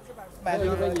啊。买了一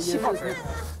个气泡水。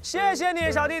谢谢你，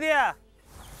小弟弟。有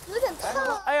点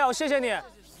烫。哎呦，谢谢你，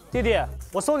弟弟，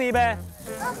我送你一杯。啊，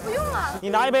不用了。你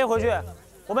拿一杯回去，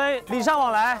我们礼尚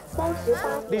往来。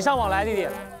礼尚往来，弟弟，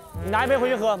你拿一杯回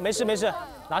去喝，没事没事，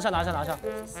拿上，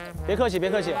别客气别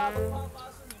客气，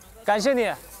感谢你。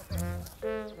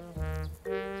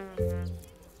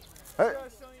哎，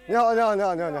你好。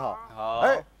好，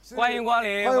哎，欢迎光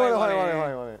临，欢迎光临。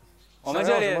我们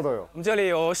这里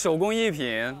有手工艺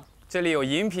品，这里有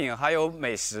饮品，还有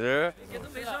美食。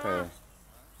对。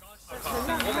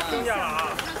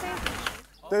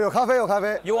对，有咖啡，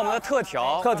有我们的特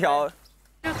调。这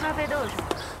咖啡都有什么？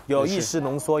有意式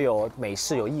浓缩，有美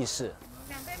式，有意式。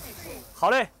好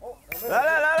嘞，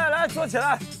来，坐起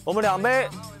来。我们2杯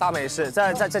大美式，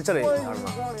在这里。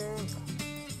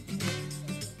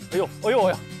哎呦！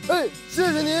哎，谢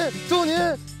谢您，祝您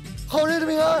好日子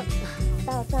平安。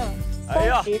到账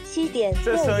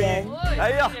37.6元。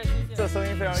哎呀，这声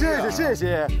音非常。谢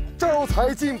谢，招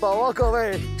财进宝啊，各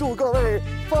位，祝各位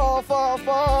发。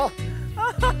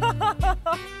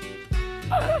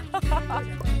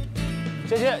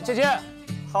姐姐，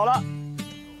好了，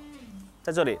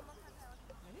在这里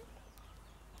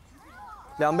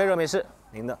，2杯热美式，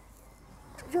您的。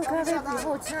热咖啡以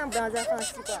后千万不要再放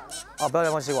吸管了。啊，不要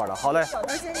再放吸管了。好嘞。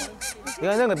而且你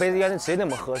看那个杯子应该是直接那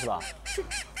么喝是吧？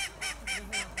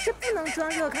这不能装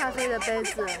热咖啡的杯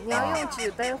子，你要用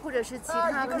纸杯或者是其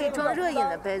他可以装热饮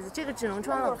的杯子，这个只能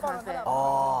装冷咖啡。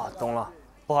哦，懂了，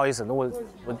不好意思，那我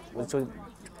就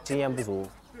经验不足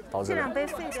导致。这2杯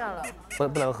废掉了，不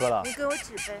能喝了。你给我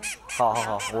纸杯。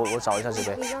好，我找一下纸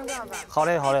杯。你扔掉吧。好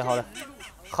嘞，好，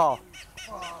给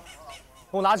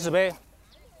我拿纸杯。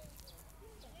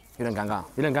有点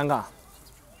尴尬，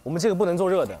我们这个不能做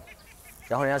热的，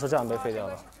然后人家说这2杯废掉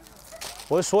了，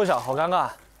我就说一下，好尴尬。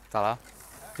咋了？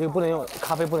这个不能用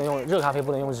咖啡，不能用热咖啡，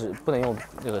不能用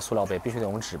那个塑料杯，必须得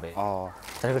用纸杯。哦，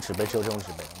但这个纸杯只有这种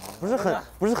纸杯。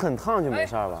不是很烫就没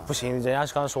事吧？不行，人家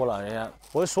刚刚说了，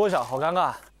我就说一下，好尴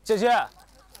尬。姐姐，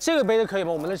这个杯子可以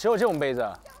吗？我们只有这种杯子。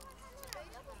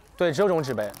对，只有这种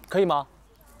纸杯，可以吗？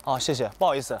哦，谢谢，不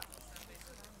好意思。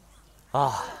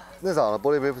啊，那咋了？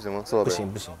玻璃杯不行吗？塑料杯？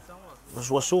不行，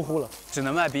我疏忽了。只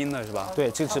能卖冰的是吧？对，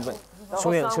这个纸杯。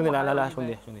兄弟，来，兄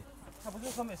弟。他不是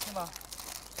说美式吗？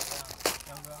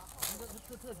杨哥，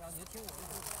特调，你就听我的。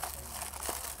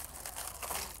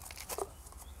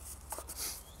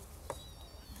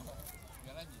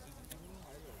原来你是跟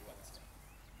还有关系。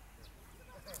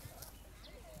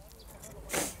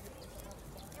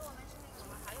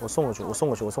我送过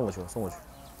去。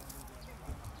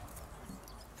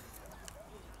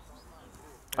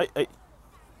哎。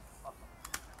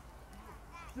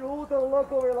久等了，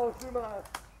各位老师们。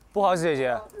不好意思，姐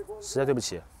姐，实在对不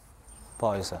起，不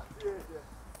好意思。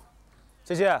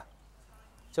姐姐，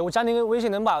我加您个微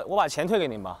信，我把钱退给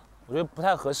您吗？我觉得不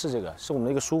太合适，这个是我们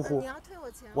的一个疏忽。你要退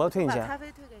我钱？我要退你钱。把咖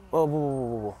啡退给你。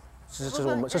不，这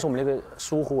是我们的一个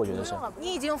疏忽，我觉得是。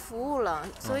你已经服务了，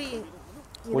所以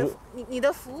你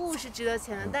的服务是值得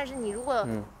钱的，但是你如果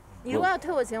要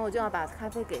退我钱，我就要把咖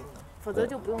啡给你，否则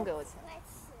就不用给我钱。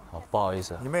好，不好意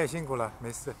思。你们也辛苦了，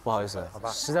没事。不好意思，好吧，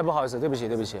实在不好意思，对不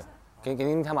起，给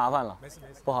您添麻烦了。没事，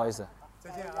不好意思。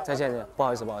再见，不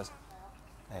好意思。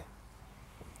哎，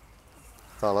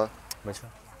咋了？没事。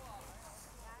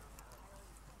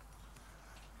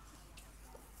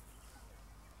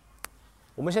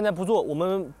我们现在我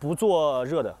们不做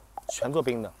热的，全做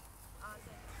冰的。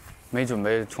没准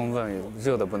备充分，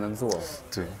热的不能做。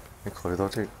对，没考虑到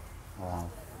这个。哦，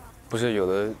不是有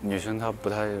的女生她不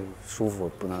太舒服，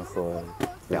不能喝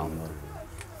凉的，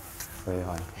所以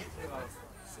好像。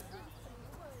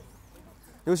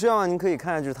有需要吗？您可以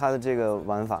看下就是它的这个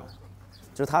玩法，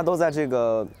就是它都在这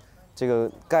个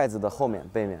盖子的后面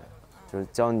背面，就是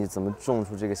教你怎么种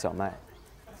出这个小麦。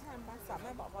你看，把小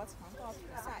麦宝宝藏到土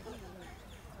下1厘米，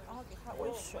然后给它喂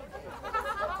水，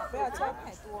不要浇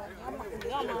太多。你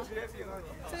要吗？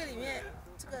这个里面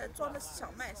装的是小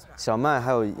麦是吧？小麦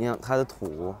还有它的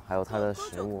土，还有它的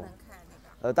食物。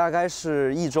大概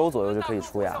是1周左右就可以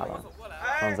出芽了，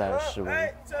放在室温。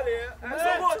这里，我们收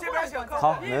获这边请客。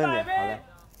好，没问题，好的。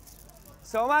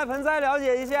小麦盆栽了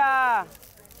解一下。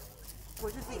我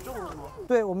是自己种的吗？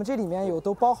对，我们这里面有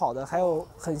都包好的，还有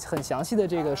很详细的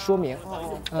这个说明。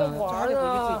玩的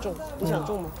回去自己种，你想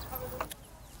种吗？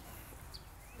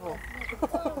哦，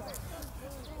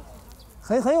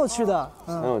很有趣的，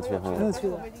很有趣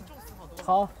的。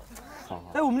好，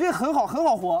哎，我们这个很好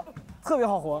活，特别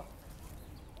好活。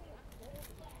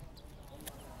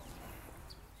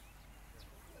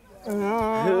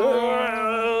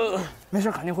没事，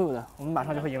肯定会有的。我们马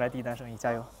上就会迎来第一单生意，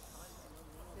加油！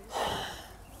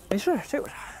没事，这有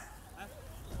啥？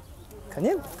肯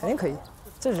定可以。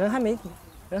这人还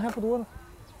不多呢。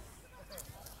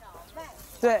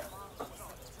对，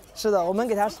是的，我们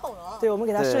给他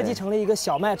设计成了一个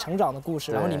小麦成长的故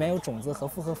事，然后里面有种子和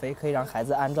复合肥，可以让孩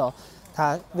子按照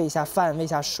他喂下饭、喂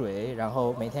下水，然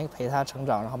后每天陪他成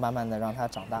长，然后慢慢的让他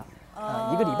长大。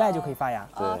1个礼拜就可以发芽。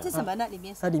这什么呢？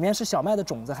里面是小麦的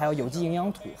种子，还有有机营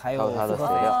养土，还有它的复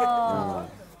合肥料。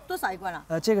多少一罐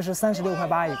了？这个是36.8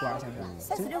块一罐，现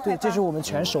在。对，这是我们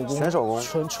全手工，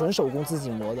纯手工自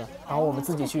己磨的，然后我们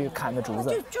自己去砍的竹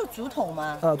子。就竹筒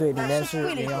吗？对，里面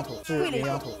是营养土，是营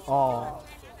养土。哦。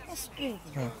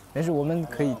没事，我们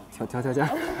可以调价格，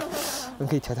我们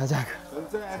可以调价格。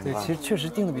对，其实确实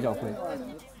定的比较贵。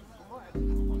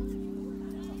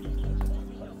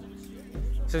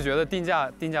是觉得定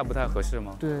价不太合适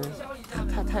吗？对，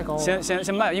太高了。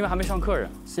先卖，因为还没上客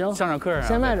人。行，上客人。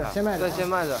先卖着。对，先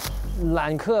卖着，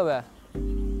揽客呗。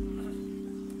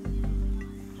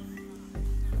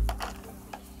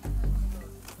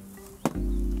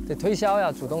得推销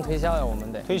呀，主动推销呀，我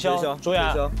们得推销。卓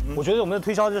雅，我觉得我们的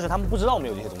推销就是他们不知道我们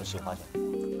有这些东西，发现，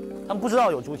他们不知道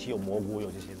有猪蹄、有蘑菇、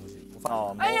有这些东西。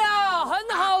哎呀，很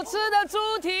好吃的猪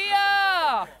蹄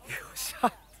呀！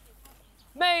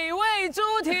美味猪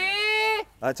蹄，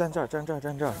来站这儿。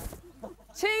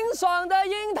清爽的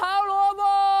樱桃萝卜，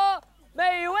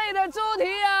美味的猪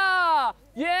蹄啊，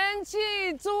元气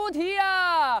猪蹄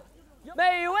啊，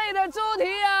美味的猪蹄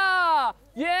啊，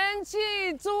元气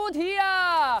猪蹄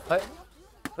啊！哎，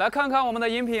来看看我们的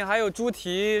饮品，还有猪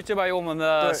蹄，这边有我们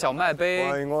的小麦杯。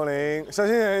欢迎光临，小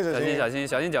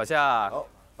心脚下。好，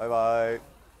拜拜。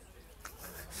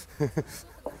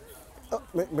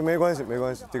没关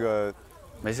系，这个。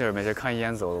没事，看一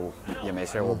眼走也没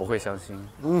事，我不会伤心。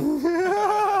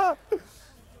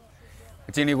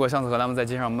经历过上次和他们在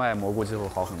街上卖蘑菇之后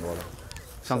好很多了。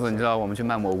上次你知道我们去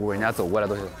卖蘑菇，人家走过来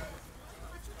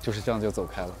就是这样就走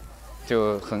开了，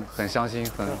就很伤心，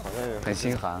很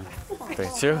心寒。对，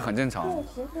其实很正常。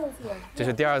这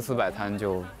是第2次摆摊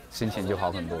就心情就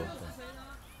好很多，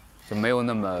就没有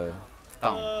那么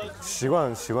荡。习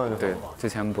惯就好。对，之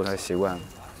前不太习惯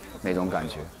那种感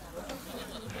觉。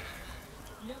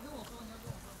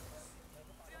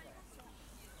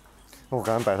我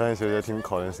感觉摆摊学也挺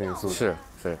考验心理素质。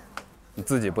是，你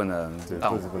自己不能对，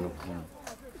当自己不能。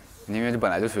因为这本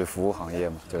来就属于服务行业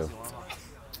嘛，就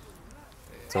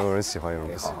总有人喜欢，有人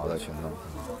不喜欢。好好的去弄。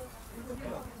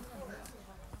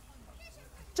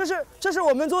这是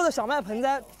我们做的小麦盆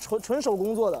栽，纯手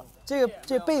工做的。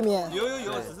这背面有，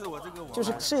只是我这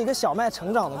个是一个小麦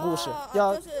成长的故事，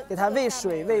要给它喂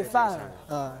水喂饭，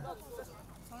从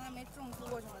来没种出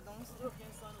过什么东西。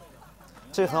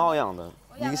这很好养的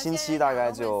，1个星期大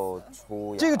概就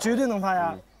出芽。这个绝对能发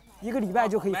芽，1个礼拜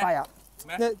就可以发芽。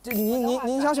那这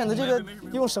您想选择这个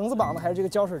用绳子绑的还是这个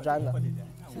胶水粘的？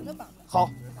绳子绑的。好。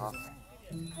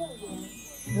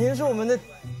您是我们的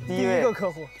第一个客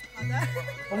户。好的。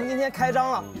我们今天开张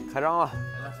了。开张了。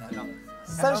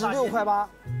36.8块啊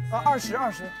，20，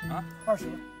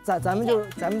咱们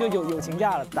就友情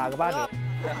价了，打个8折。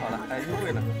太好了，还优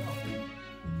惠呢。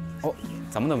哦，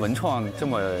咱们的文创这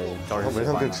么招人喜欢。文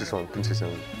创更吃香。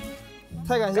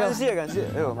太感谢了，感谢，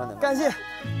哎呦，慢点。感谢，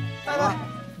拜拜。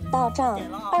到账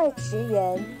20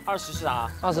元。 20是啥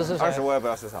？20是谁？20我也不知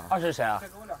道是啥。 20是谁啊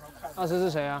？20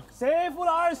是谁啊？谁付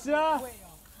了20？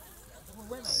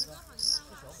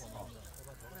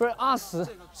不是20，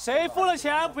谁付了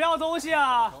钱不要东西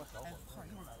啊？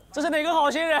这是哪个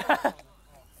好心人？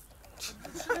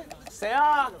谁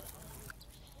啊？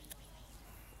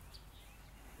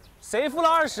谁付了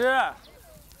20？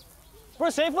不是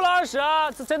谁付了20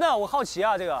啊？这真的我好奇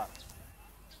啊，这个。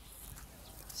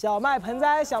小麦盆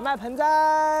栽，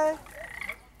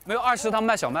没有20，他们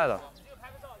卖小麦的。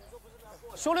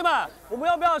兄弟们，我们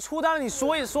要不要出单？你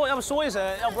说一说，要不说一声，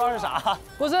要不知道是啥。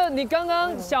不是你刚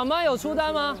刚小麦有出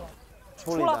单吗？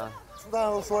出了。出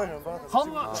单后说一声，不然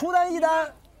好，出单1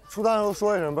单。出单后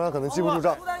说一声，不然可能记不住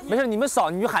账。没事，你们扫，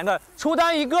你就喊个出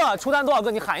单1个，出单多少个，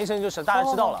你喊一声就是大家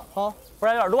知道了。好，不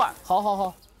然有点乱。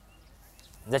好。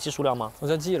你在记数量吗？我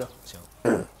在记了。行。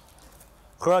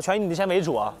盒全以你的钱为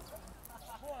主啊。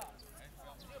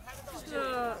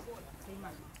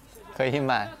可以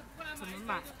买。怎么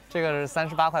买？这个是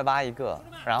38.8块一个，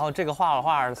然后这个画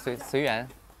随缘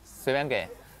给。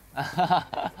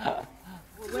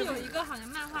是不是有一个好像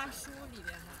漫画书里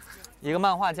边的？一个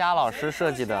漫画家老师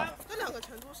设计的。这2个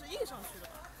程度是印上去的。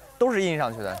都是印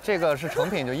上去的，这个是成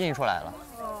品就印出来了。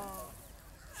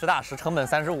实打实，成本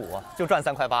35，就赚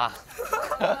3.8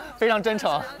块，非常真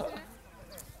诚。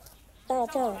到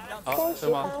账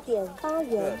38.8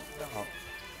元。好。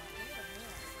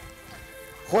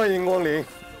欢迎光临，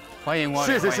欢迎光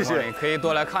临，谢谢，可以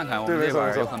多来看看，我们这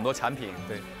边有很多产品，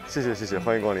对，谢谢，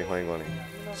欢迎光临。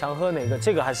想喝哪个？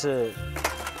这个还是，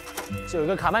有一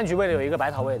个卡曼橘味的，有一个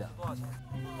白桃味的。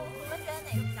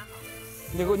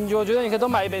我觉得你可以都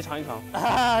买1杯尝一尝。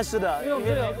是的，因为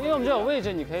我们这有位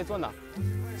置，你可以坐哪？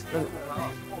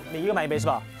你一个买1杯是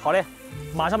吧？好嘞，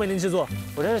马上为您制作。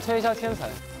我这是推销天才，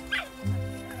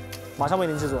马上为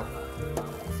您制作。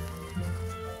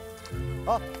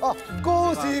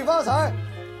恭喜发财，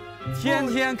天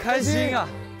天开心啊！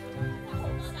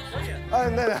哎，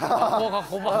那俩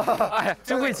红包，哎，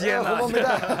真会接呢。红包没带。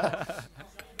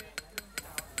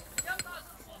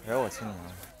哎，我亲你啊！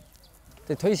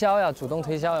得推销呀，主动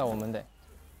推销呀，我们得。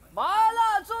麻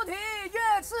辣猪蹄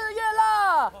越吃越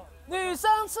辣，女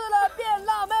生吃了变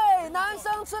辣妹，男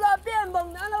生吃了变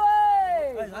猛男了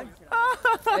喂！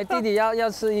哎，弟弟要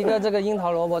吃一个这个樱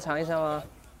桃萝卜尝一下吗？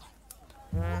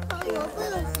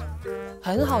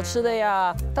很好吃的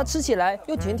呀，它吃起来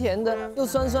又甜甜的，又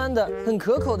酸酸的，很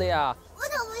可口的呀。我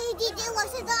可不是弟弟，我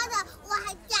是哥哥，我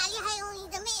还家里还有你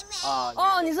的妹妹。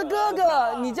哦，你是哥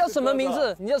哥，你叫什么名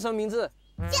字？你叫什么名字？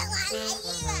叫我来一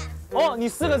个。哦，你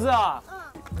4个字啊？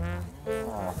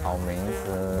哦，好名字。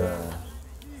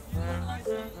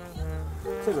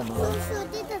这个吗？手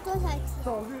机的多少钱？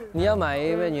你要买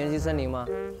一杯元气森林吗？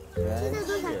这个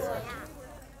多少钱呀？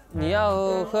你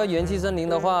要喝元气森林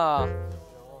的话，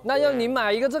那要你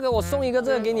买一个这个，我送一个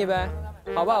这个给你呗，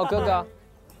好不好，哥哥？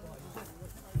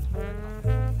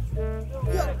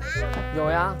有吗？有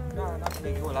呀。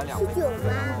你给我来2杯。有吗？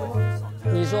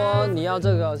你说你要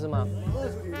这个是吗？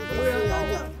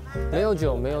没有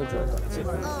酒，没有酒的。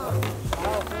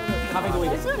咖啡多一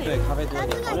点。对，咖啡多一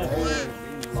点。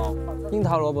樱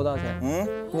桃萝卜多少钱？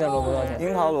樱桃萝卜多少钱？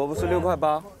樱桃萝卜是6.8块。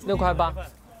 6.8块。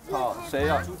好，谁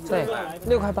要？对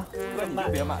，6.8块。那你就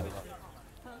别买了。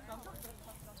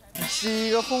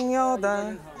系个红腰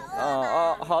带。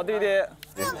好弟弟。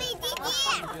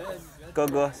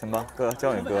哥，行吧，哥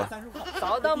叫你哥。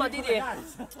扫得到吗，弟弟？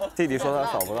弟弟说他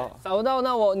扫不到。扫不到，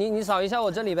那你扫一下我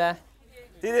这里呗。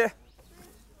弟弟，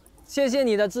谢谢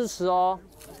你的支持哦。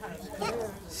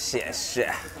谢谢。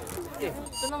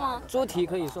真的吗？猪蹄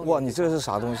可以送。哇，你这个是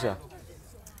啥东西啊？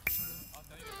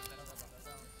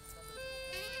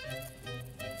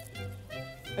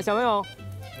哎，小朋友，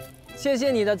谢谢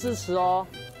你的支持哦。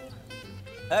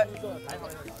哎，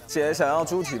姐想要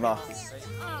猪蹄吗？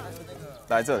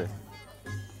来这里。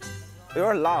有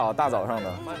点辣啊，大早上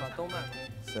的。卖吧，都卖。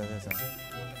行。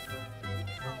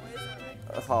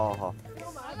好。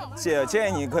姐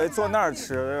建议你可以坐那儿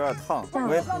吃，有点烫，我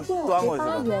给你端过去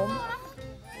吧。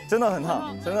真的很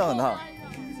烫，真的很烫。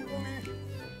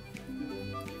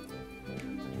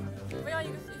我要一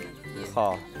个水煮猪蹄。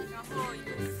好。然后一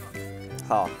个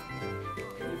好。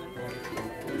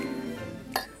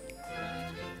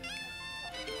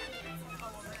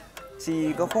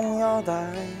系个红腰带。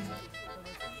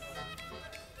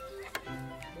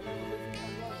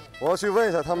我要去问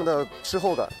一下他们的吃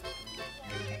后感。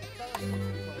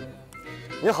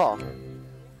你好，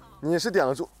你是点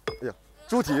了猪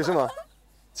蹄是吗？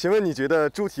请问你觉得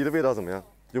猪蹄的味道怎么样？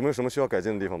有没有什么需要改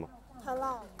进的地方吗？太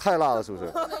辣了。太辣了是不是？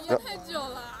也太久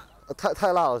了。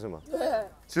太辣了是吗？对。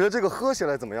觉得这个喝起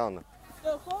来怎么样呢？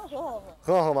很好喝。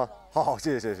很好喝吗？好，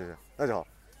谢谢，那就好。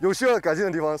有需要改进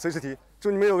的地方随时提。祝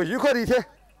你们有个愉快的一天。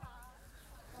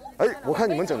哎，我看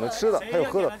你们整的吃的还有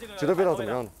喝的，觉得味道怎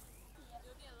么样呢？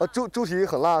猪蹄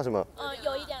很辣是吗？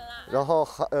有一点辣。然后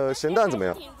咸蛋怎么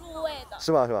样？挺入味的。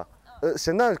是吧？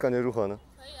咸蛋感觉如何呢？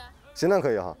可以啊。咸蛋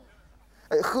可以哈。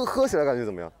哎，喝起来感觉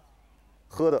怎么样？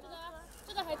喝的。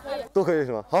这个还可以。都可以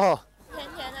是吗？好。甜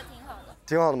甜的，挺好的。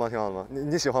挺好的吗？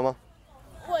你喜欢吗？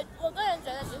我个人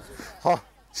觉得挺喜欢。好，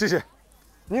谢谢。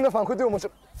您的反馈对我们是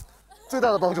最大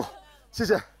的帮助，谢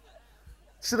谢。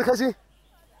吃得开心。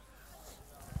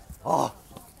啊。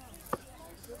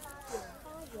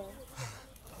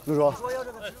陆叔，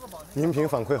饮品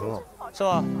反馈很好，是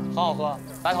吧？很好喝，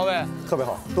白桃味特别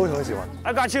好，都很喜欢。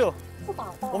I got you，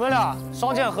 我们俩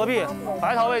双剑合璧，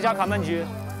白桃味加卡曼橘。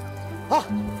好，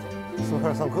是不是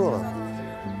开始上课了？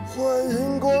欢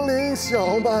迎光临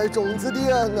小麦种子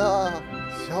店啊！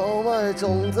小麦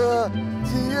种子，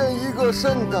体验一个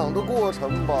生长的过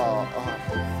程吧啊！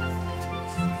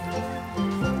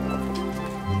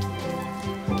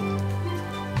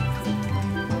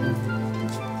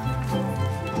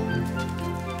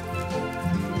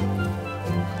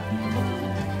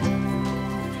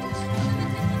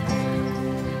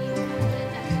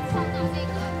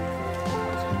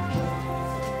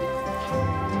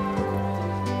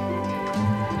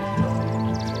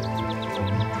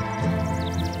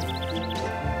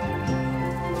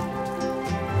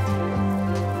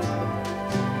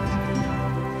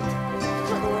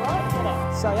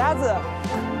小鸭子，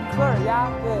科尔鸭，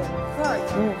对，科尔鸭，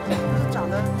就是长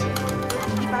得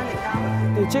一般的鸭吧。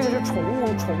对，这个是宠物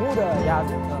的鸭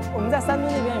子。我们在三墩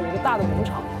那边有一个大的农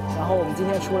场，然后我们今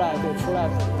天出来。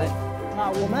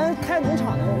我们开农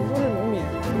场的，我们都是农民，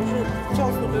不是酵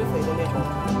素堆肥的那种。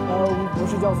我们不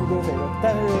是酵素堆肥的，但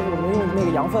是我们用那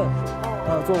个羊粪，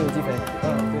做有机肥。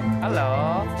对。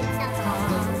Hello，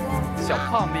 小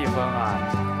胖蜜蜂啊。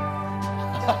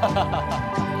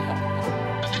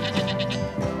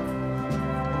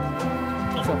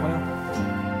小朋友，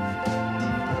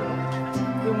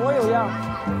有模有样，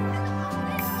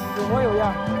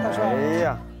太帅了！哎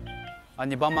呀，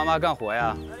你帮妈妈干活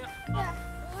呀？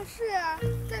不是，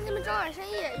在那边招揽生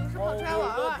意，有时跑出来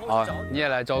玩玩。你也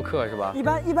来招客是吧？一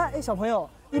般，小朋友，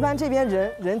一般这边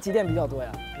人几点比较多呀？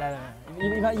来，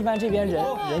一般这边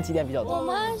人几点比较多？我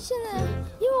妈现在，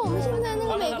因为我们现在那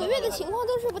个每个月的情况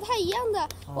都是不太一样的。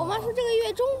我妈说这个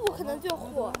月中午可能最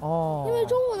火。因为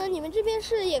中午呢，你们这边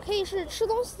也可以是吃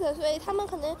东西的，所以他们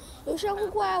可能有时候会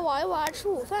过来玩一玩，吃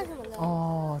午饭什么的。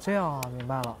这样啊，明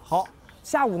白了。好，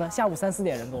下午呢？下午3、4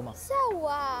点人多吗？下午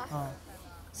啊。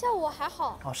下午还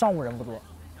好。上午人不多。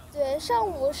对，上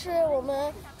午是我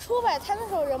们出摆摊的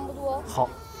时候人不多。好，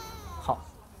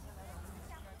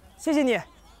谢谢你，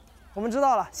我们知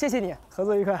道了，谢谢你，合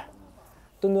作愉快。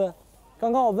墩墩，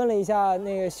刚刚我问了一下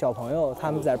那个小朋友，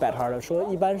他们在摆摊的，说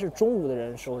一般是中午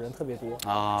的时候人特别多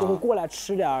就会过来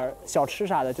吃点小吃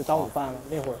啥的，就当午饭了。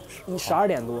那会儿12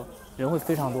点多人会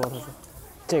非常多，他说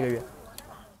这个月。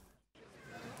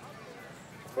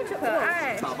可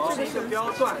爱，这个是标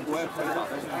段，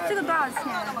这个多少钱？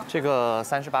这个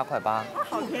38.8块。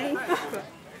好便宜。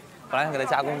本来想给它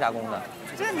加工的。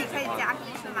这个你可以加工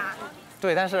是吗？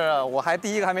对，但是我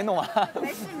第一个还没弄完。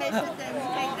没事，对，你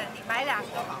可以的，你买2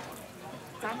个吧。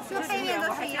这个背面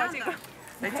都是一样的。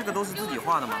哎，这个都是自己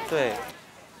画的吗？对。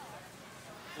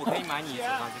我可以买你手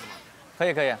上这个吗？可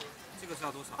以。这个是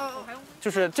要多少？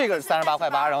就是这个38.8块，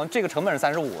然后这个成本是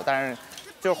35，但是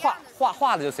就是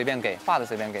画的就随便给，成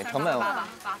本300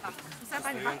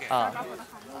你给啊。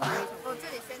我这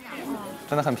里先拿。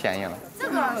真的很便宜了。这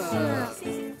个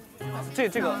是。这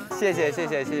个，谢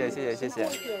谢。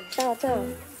到账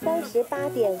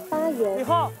38.8元。李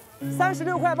浩，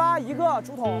 36.8块一个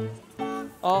竹筒。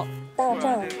哦，到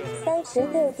账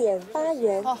36.8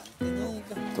元。好，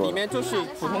里面就是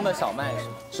普通的小麦是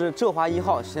吗？是浙华1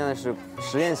号，现在是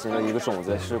实验型的一个种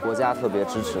子，是国家特别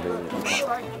支持的一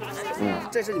款。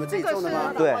这是你们自己种的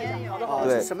吗？对，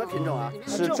对。是什么品种啊？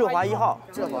是浙华1号。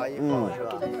浙华1号是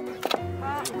吧？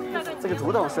这个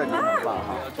竹筒设计很棒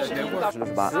哈。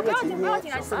1068。10个晴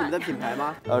天是你们的品牌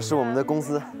吗？是我们的公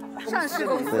司。上市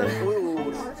公司。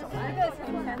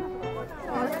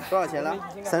多少钱了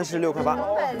？36.8块。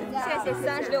谢谢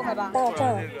，36.8块。到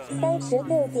账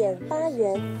36.8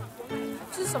元。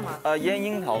这是什么？腌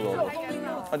樱桃萝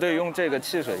卜。对，用这个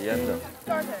汽水腌的。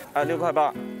6.8块。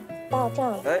到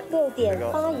账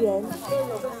6.8元。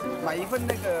买一份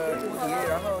那个猪蹄，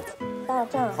然后。到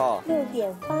账好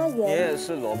6.8元。你也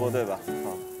是萝卜对吧？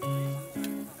好。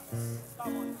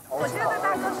我现在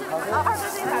大哥是2哥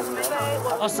是一打什么杯？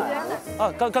是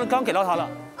刚给到他了。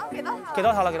给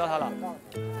到他了。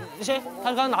行，他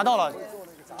刚刚拿到了，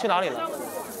去哪里了？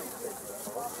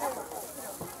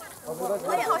我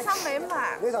好像没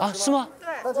买。啊，是吗？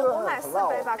对，我买4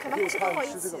杯吧，可能不是跟我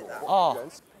一起的。哦。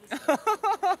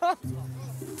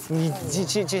你记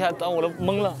下来，我都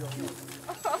懵了。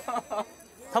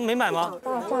他们没买吗？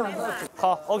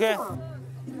好 ，OK。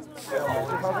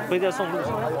杯再送路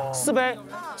上。4杯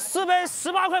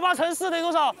，18.8块乘4等于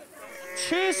多少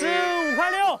？75.6块，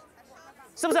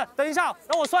是不是？等一下，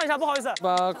让我算一下，不好意思。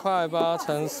8.8块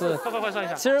乘4，快算一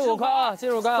下。75块啊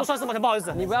，75块。多算4毛钱，不好意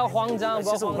思。你不要慌张，不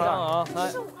要慌张啊！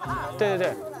来，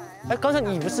对。哎，刚才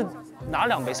你不是拿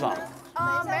了2杯是吧？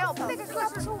没有，那个课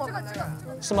是我们的。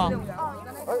是吗？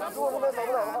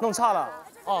弄差了。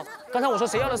哦，刚才我说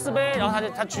谁要了4杯，然后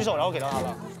他举手，然后给到他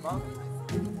了。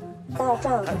到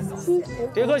账70。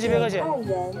别客气，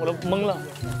我都懵了。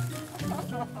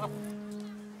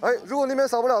哎，如果那边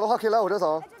扫不了的话，可以来我这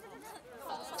扫。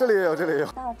这里也有。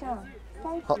到账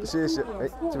30。好，谢谢。哎，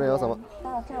这边有扫吗？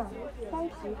到账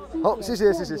37。好，谢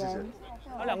谢。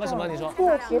还2个什么？你说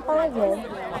68元。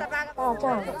到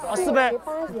账4杯，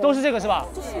都是这个是吧？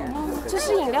这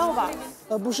是饮料吧？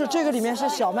不是，这个里面是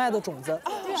小麦的种子，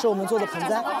是我们做的盆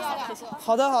栽。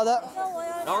好的。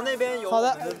然后那边有。好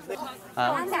的。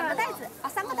2个袋子啊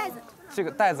，3个袋子。这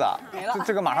个袋子啊，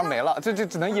这个马上没了，这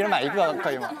只能一人买1个，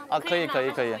可以吗？啊，可以。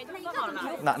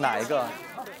哪一个？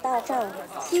到账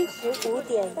75.8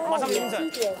元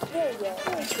，7.6元。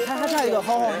还差一个，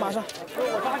好，马上。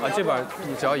这边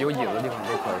只要有椅子的地方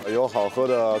都可以。有好喝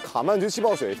的卡曼菊气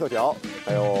泡水特调，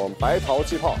还有白桃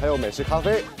气泡，还有美式咖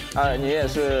啡。你也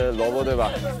是萝卜对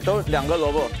吧？都2个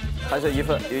萝卜，还是1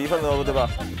份？有1份萝卜对吧？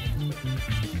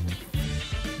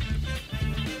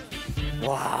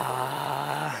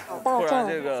哇！到账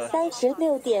这个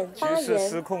36.8元。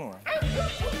失控了。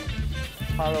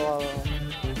Hello，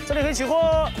 这里可以取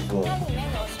货。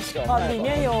里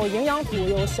面有营养土，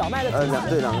有小麦的种子。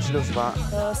对，2个是68。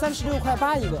36.8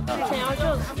块一个。想要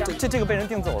这个。这个被人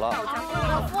订走了。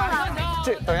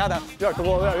等一下，有点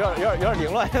多，有点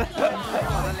凌乱。我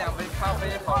的2杯咖啡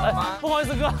好吗？不好意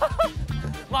思哥，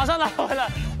马上拿回来，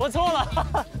我错了。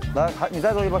来，你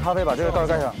再做1杯咖啡，把这个盖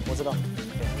盖上。我知道。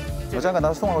我这样给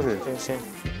他送过去。行。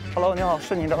Hello， 你好，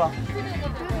是您的吧？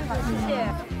谢谢。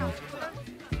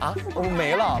啊，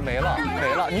没了，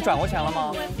你转过钱了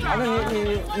吗？啊，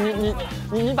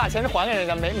那你把钱还给人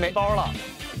家，没包了。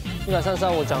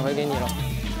133我转回给你了。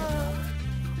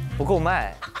不够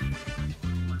卖，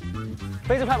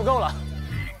杯子快不够了。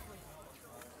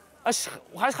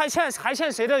我还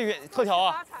欠谁的特调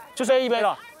啊？就剩1杯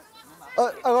了。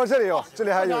二哥这里有，这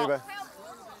里还有1杯。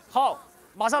好，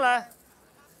马上来。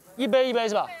1杯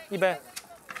是吧？1杯。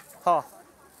好。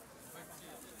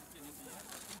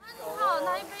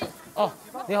拿1杯。哦，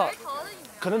你好，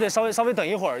可能得稍微等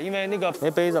一会儿，因为那个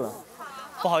没杯子了，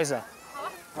不好意思。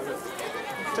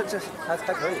这还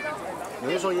可以，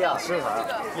没说1、2、4啥，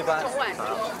一般。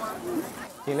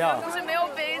饮料。不是没有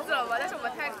杯子了吗？但是我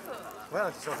们太渴了。我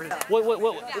想消费。我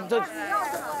这。哇，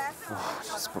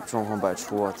这状况百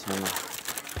出啊！天哪。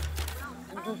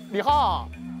李浩，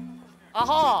阿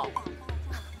浩。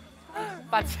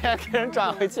把钱给人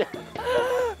转回去，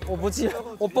我不记，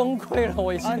我崩溃了，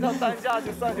我已经。按照单价就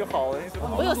算就好了。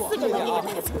我有4个人那个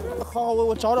袋子。好，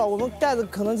我找，我们袋子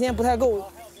可能今天不太够，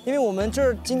因为我们这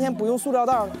儿今天不用塑料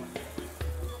袋了。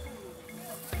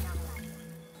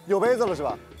有杯子了是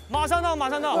吧？马上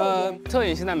到。特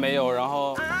饮现在没有，然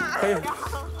后可以，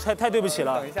太对不起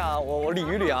了。等一下啊，我捋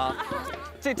一捋啊，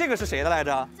这个是谁的来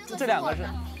着？这2个是，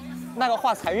那个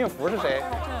画财运符是谁？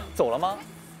走了吗？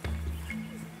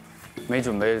没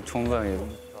准备充分也。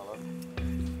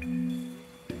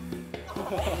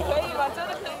可以吧？真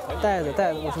的可以。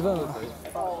袋子，我去问问。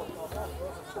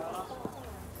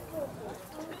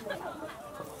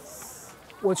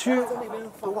我去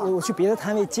别的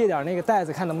摊位借点那个袋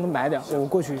子，看能不能买点。我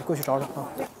过去找找啊。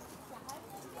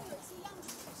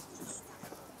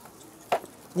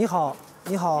你好，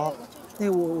你好，那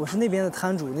个我是那边的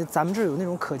摊主，那咱们这儿有那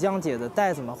种可降解的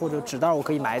袋子吗？或者纸袋我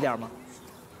可以买点吗？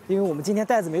因为我们今天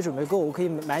袋子没准备够，我可以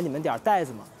买你们点袋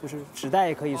子嘛，就是纸袋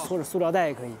也可以，或者塑料袋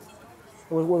也可以。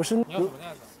我是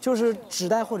就是纸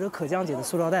袋或者可降解的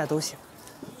塑料袋都行。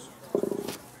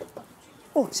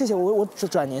哦，谢谢，我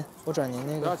转您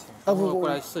那个。不要钱。不过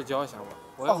来试教一下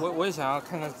我也想要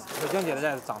看看可降解的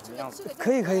袋子长什么样子。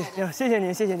可以，行，谢谢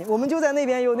您。我们就在那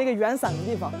边有那个圆伞的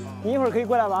地方，您一会儿可以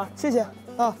过来玩，谢谢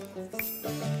啊。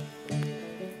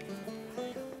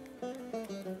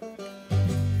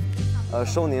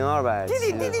收您270。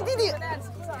弟。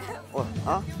我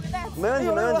啊，没问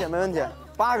题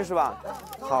，8个是吧？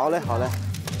好嘞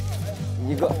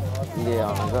，1个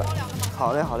，2个，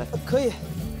好嘞，可以。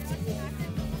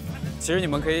其实你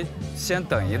们可以先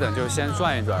等一等，就是先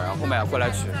转一转，然后后面过来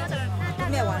取。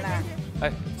灭完了。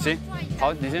哎，行，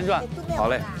好，你先转。好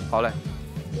嘞。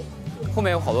后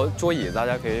面有好多桌椅，大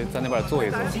家可以在那边坐一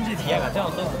坐。亲自体验感，这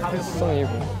样送你一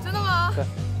壶。真的吗？对。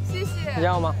谢谢。你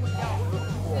要吗？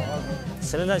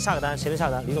谁能再下个单？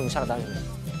李总，你下个单。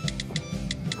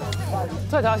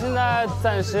特调现在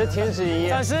暂时停止营业。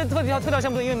暂时特调项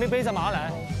目因为没杯子，马上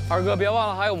来。二哥别忘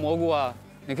了还有蘑菇啊，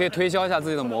你可以推销一下自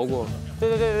己的蘑菇。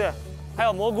对，还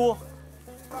有蘑菇。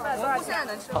蘑菇现在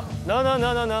能吃吗？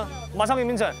能，马上给你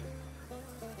们整。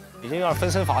已经有点分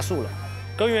身乏术了。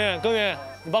耕耘，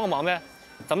你帮个忙呗，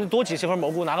咱们多挤些份蘑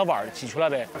菇，拿个碗挤出来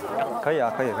呗。可以，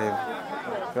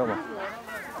不要吧。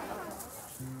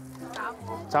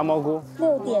炸蘑菇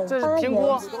6点8元。这是平菇。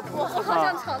我好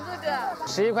想尝这个。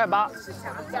11块8。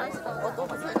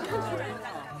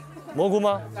蘑菇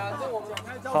吗？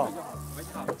好，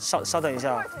稍等一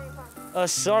下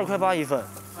，12块8一份。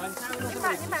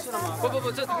不，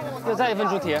这再一份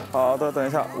猪蹄。好的，等一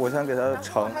下，我先给它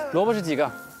盛。萝卜是几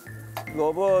个？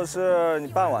萝卜是你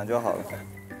半碗就好了。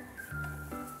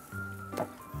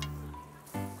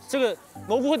这个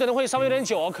蘑菇会等的会稍微有点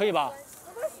久哦，可以吧？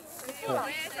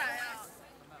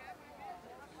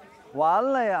完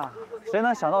了呀！谁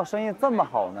能想到生意这么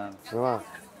好呢10万，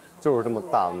就是这么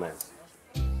大的妹子。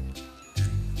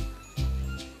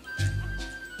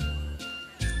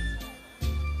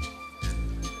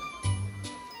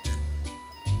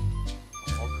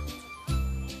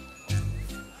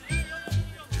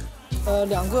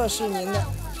2个是您的，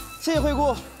谢谢惠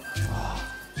顾。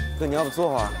哥，你要不坐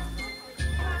会儿？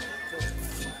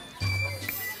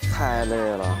太累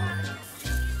了。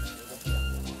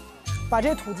把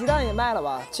这土鸡蛋也卖了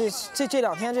吧，这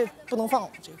2天这不能放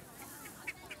这个。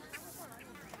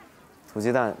土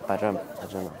鸡蛋摆这呢。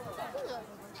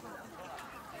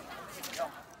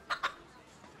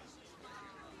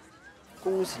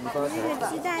恭喜发财！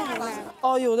鸡蛋也卖了。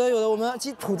哦，有的，我们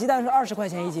土鸡蛋是20块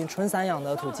钱一斤，纯散养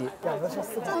的土鸡，2个是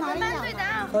4块。哪里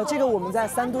养？这个我们在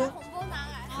3吨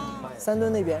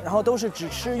那边，然后都是只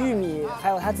吃玉米，还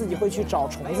有他自己会去找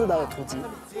虫子的土鸡。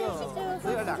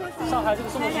上海这个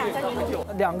送过去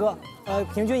2个，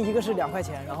平均1个是2块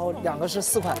钱，然后2个是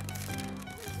4块。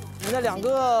你的2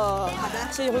个，好的，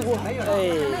谢谢惠顾。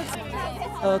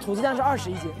哎，土鸡蛋是20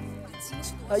一斤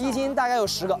，1斤大概有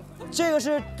10个。这个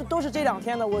都是这2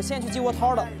天的，我现在去寄过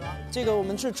摊的。这个我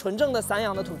们是纯正的散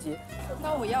养的土鸡。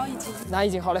那我要1斤。拿1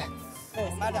斤，好嘞。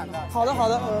买2个。好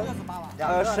的。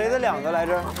谁的2个来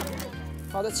着？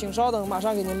好的，请稍等，马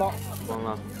上给您包。光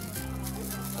了。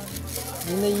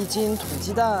您的1斤土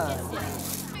鸡蛋。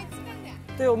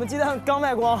对，我们鸡蛋刚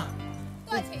卖光。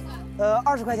多少钱一个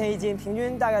？20块钱1斤，平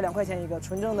均大概2块钱一个，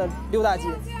纯正的6大鸡，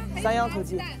散养土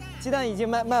鸡。鸡蛋已经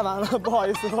卖完了，不好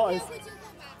意思。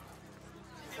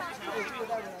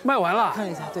卖完了，看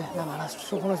一下，对，卖完了，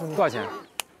收空了，兄弟。多少钱？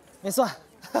没算。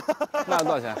卖了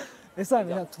多少钱？没算，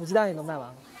土鸡蛋也都卖完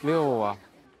了。没有我。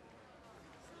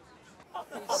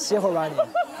歇会儿吧，你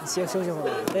休息会儿，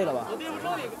累了吧？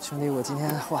兄弟，我今天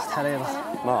太累了。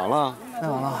卖完了？卖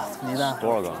完了，土鸡蛋。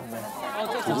多少个？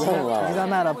土鸡蛋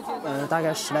卖了大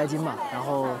概10来斤吧，然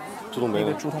后那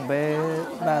个竹筒杯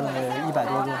卖了100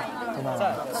多个，都卖完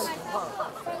了。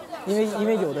因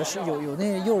为有的是有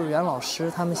那个幼儿园老师，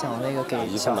他们想那个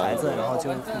给小孩子，然后就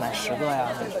买10个呀。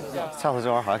下次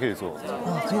这玩意儿还可以做。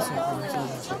可以做，我们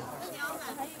做。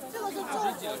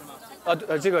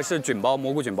这个是菌包，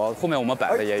蘑菇菌包，后面我们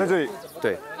摆的也有。在这里。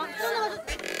对。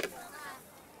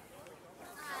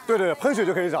对，喷水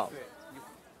就可以长。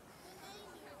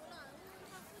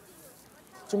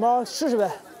菌包试试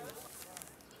呗。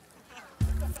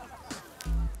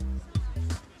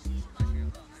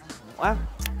哎。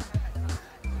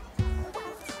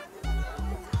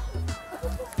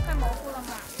卖蘑菇了吗？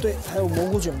对，还有蘑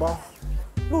菇卷包。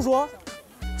陆叔，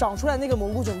长出来那个蘑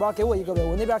菇卷包给我一个呗，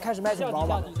我那边开始卖卷包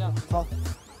了。好。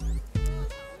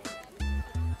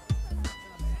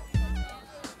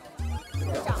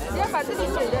直接把自己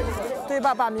水在里面。对，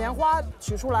把棉花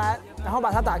取出来，然后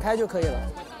把它打开就可以了。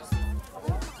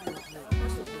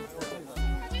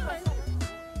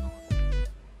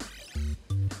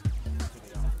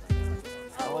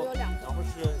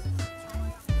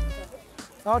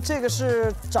然后这个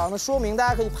是长的说明，大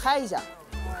家可以拍一下。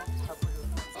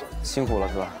辛苦了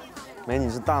是吧？美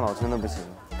女，这大脑真的不行。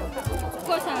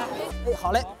过下来。哎，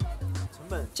好嘞。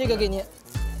这个给你。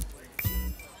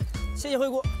谢谢惠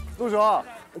顾。陆叔，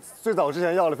最早之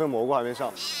前要了份蘑菇还没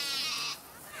上。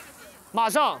马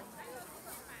上。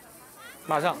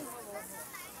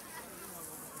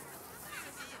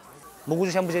蘑菇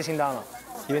就先不接清单了，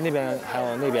因为那边还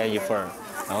有那边1份，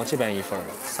然后这边1份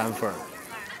，3份。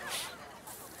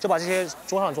就把这些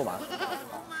桌上做完。还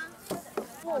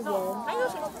有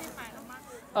什么可以买的吗？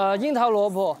樱桃萝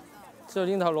卜，只有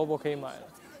樱桃萝卜可以买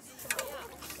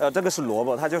了。这个是萝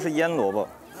卜，它就是腌萝卜。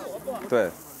对。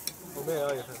我们也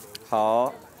要一份。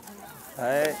好。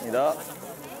哎，你的。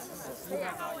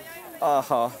啊，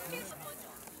好。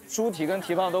猪蹄跟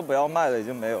蹄膀都不要卖了，已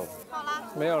经没有了。好啦。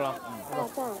没有了。大概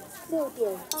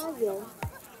6.8元。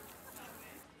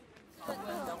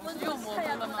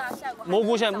蘑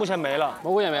菇目前没了，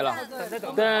蘑菇也没了。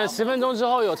等10分钟之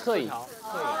后有特饮。好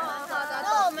的，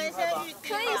那我们先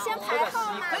可以先排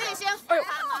号吗？可以先。哎呦，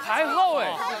排号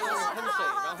哎！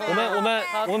我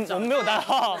们没有单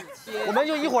号，我们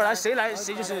就一会儿来，谁来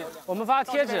谁就是我们发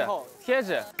贴纸，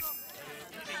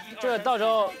这到时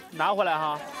候拿回来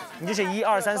哈。你就写1、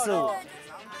2、3、4、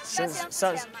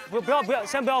5，不要，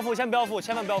先不要付，千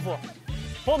万不要付，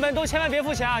朋友们都千万别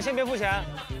付钱啊，先别付钱。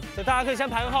就大家可以先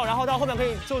排个号，然后到后面可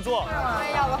以就坐。我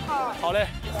也要个号。好嘞。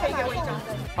可以给我一张。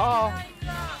好，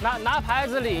拿牌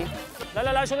子领。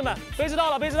来，兄弟们，杯子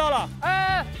到了。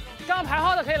哎，刚排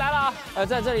号的可以来了啊！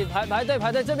在这里排队，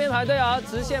这边排队啊，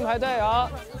直线排队啊。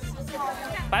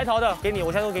白桃的给你，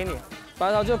我现在都给你。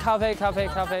白桃就咖啡，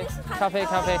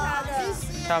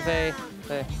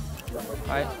对。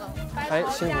哎，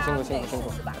辛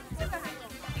苦。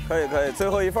可以，最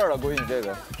后1份了，归你这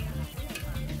个。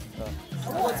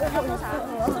我最后一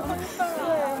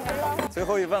份。最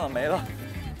后1份了，没了。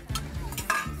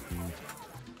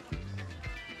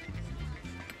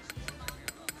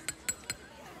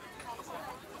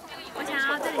我想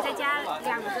要这里再加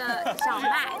2个小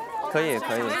麦。可以。加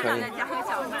个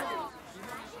小麦。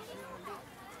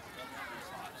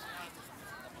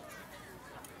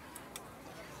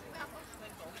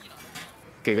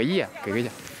给个1，给个1。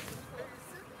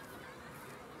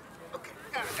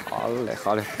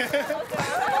好嘞。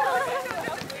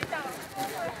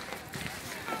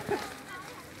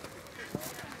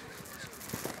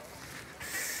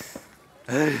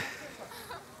哎，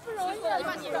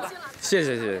谢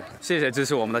谢支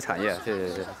持我们的产业，谢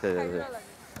谢，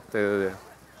对，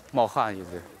冒汗一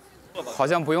直，好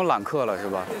像不用揽客了是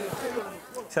吧？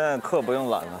现在课不用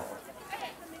揽了。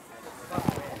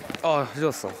哦，热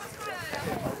死了。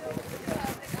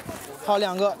好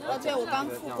，2个。而且我刚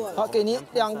付过了。好，给您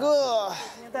2个。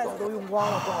袋子都用光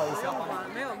了，不好意思。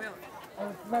没有。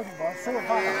卖什么？收我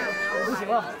话了，我不行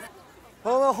了。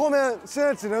朋友们，后面现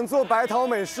在只能做白桃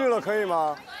美式了，可以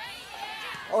吗？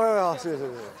哎呀，谢谢。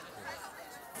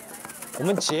我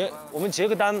们结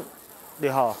个单，李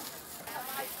浩，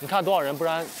你看多少人，不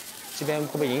然这边会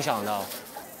不会影响到？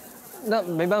那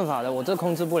没办法的，我这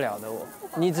控制不了的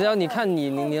你只要你看你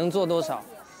能做多少？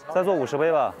再做50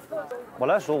杯吧，我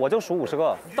来数，我就数50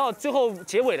个。到最后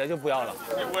结尾的就不要了，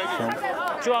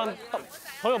就让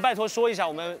朋友拜托说一下，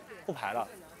我们不排了。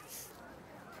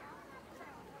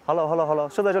Hello，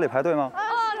 是在这里排队吗？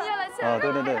你也来签。啊，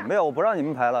对，没有，我不让你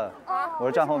们排了，我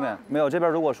是站后面。没有，这边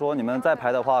如果说你们再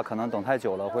排的话，可能等太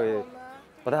久了会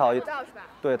不太好。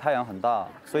对，太阳很大，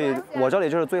所以我这里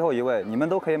就是最后一位，你们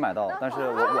都可以买到，但是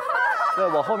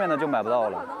我后面的就买不到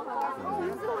了。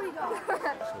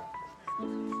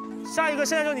下一个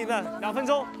现在就你们，2分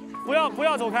钟，不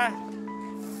要走开。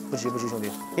不急，兄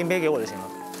弟，冰杯给我就行了。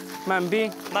满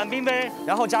冰杯，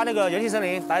然后加那个元气森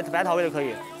林白桃味的可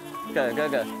以。给，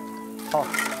好，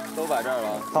都摆这儿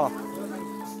了。好，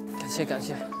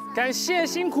感谢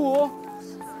辛苦。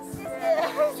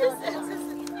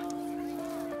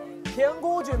平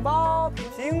菇菌包，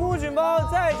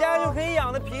在家就可以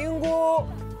养的平菇。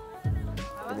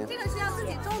这个是要自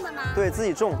己种的吗？对，自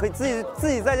己种，可以自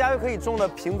己在家就可以种的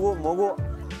平菇、蘑菇。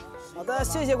好的，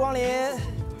谢谢光临。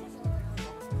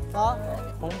好，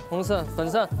红色、粉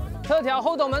色，特调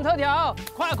后斗门特调，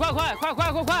快！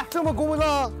这么公不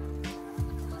上？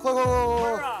快！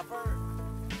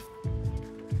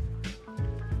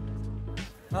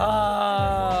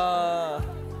啊！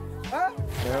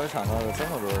没有想到有这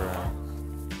么多人，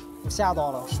我吓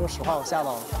到了，说实话我吓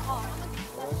到了。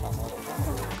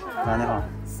来，你好，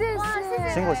谢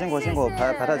谢，辛苦，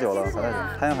排太久了，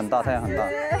太阳很大。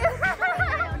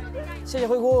谢谢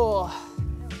惠顾。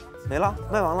没了，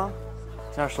卖完了，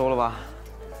这样收了吧。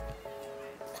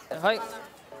嗨，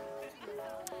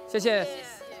谢谢。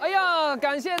哎呀，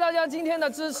感谢大家今天的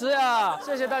支持呀！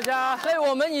谢谢大家。所以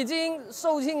我们已经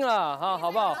售罄了啊，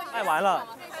好不好？卖完了，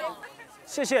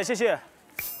谢谢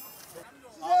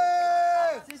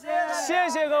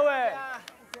各位。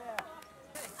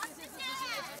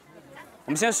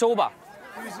我们先收吧，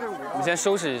我们先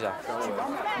收拾一下，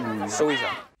收一下。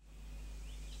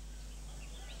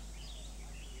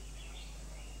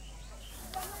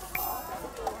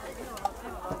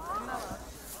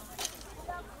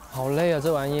好累啊，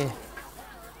这玩意。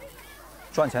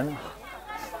赚钱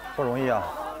不容易啊，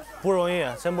不容易，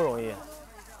真不容易。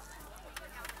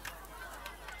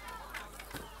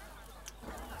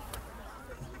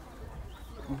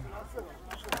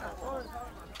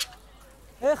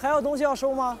哎，还有东西要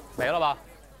收吗？没了吧？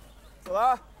走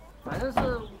了。反正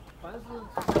是。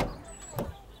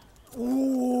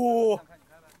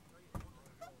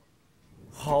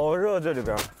好热这里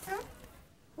边。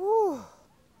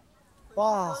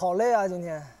哇，好累啊，今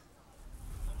天。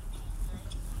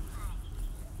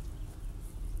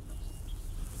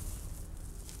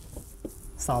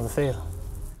嗓子废了。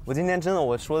我今天真的，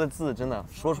我说的字真的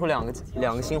说出两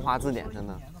个新华字典，真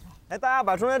的。哎，大家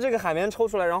把中间这个海绵抽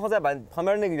出来，然后再把旁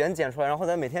边那个圆剪出来，然后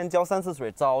再每天浇3次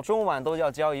水，早中晚都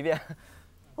要浇一遍。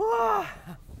哇！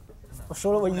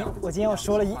我今天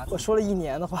说了1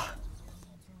年的话。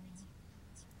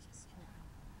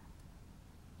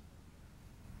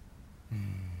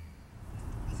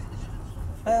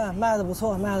哎呀，卖的不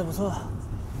错。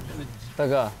大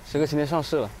哥，10个勤天上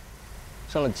市了，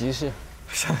上了集市。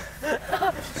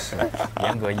是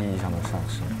严格意义上的上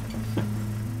市。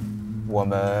我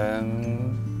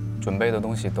们准备的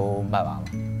东西都卖完了，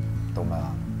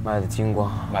卖的精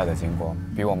光，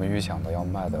比我们预想的要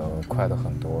卖的快的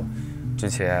很多。之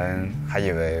前还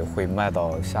以为会卖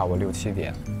到下午6、7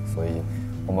点，所以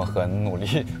我们很努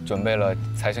力准备了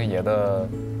财神爷的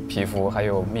皮肤，还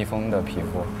有蜜蜂的皮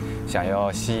肤，想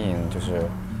要吸引就是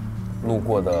路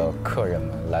过的客人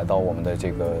们来到我们的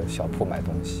这个小铺买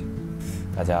东西。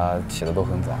大家起的都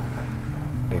很早，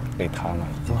累瘫了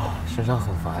已经，身上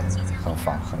很乏，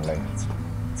很累。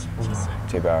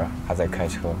这边还在开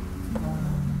车。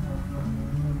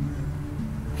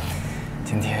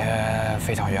今天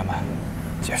非常圆满，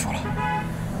结束了。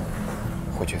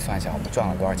回去算一下我们赚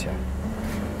了多少钱，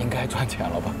应该赚钱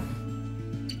了吧？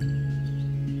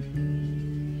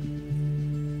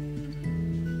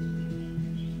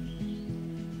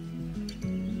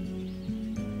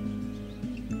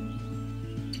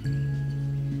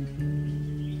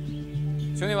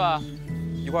兄弟们，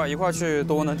一块去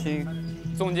多能听，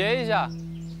总结一下。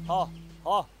好。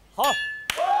好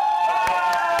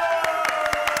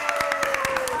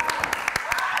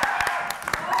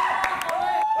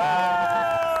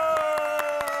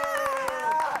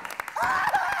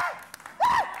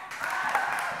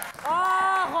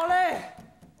累。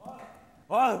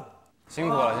辛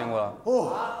苦了。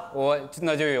我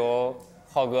那就由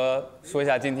浩哥说一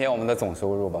下今天我们的总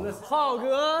收入吧。浩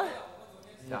哥。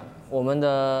我们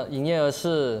的营业额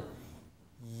是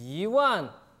1万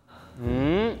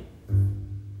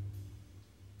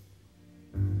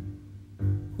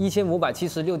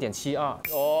1576.72。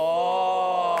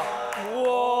哦，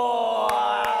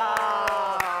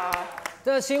哇！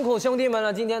真的辛苦兄弟们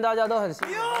了，今天大家都很辛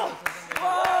苦。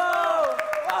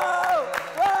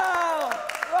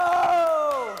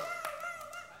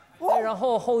然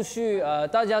后后续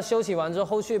大家休息完之后，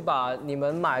后续把你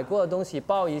们买过的东西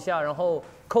报一下，然后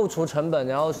扣除成本，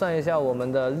然后算一下我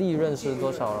们的利润是多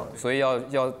少了。所以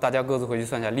要大家各自回去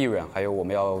算一下利润，还有我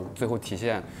们要最后体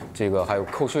现这个还有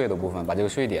扣税的部分，把这个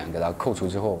税点给它扣除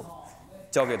之后，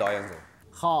交给导演组。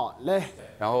好嘞。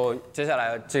然后接下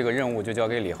来这个任务就交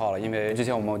给李浩了，因为之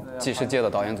前我们既是借的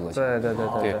导演组的钱。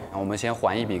对。然后我们先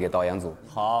还一笔给导演组。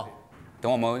好。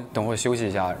等会儿休息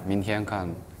一下，明天看。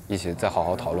一起再好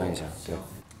好讨论一下，对。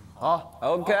好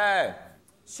 ，OK，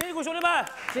 辛苦兄弟们，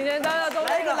今天大家都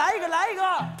来一个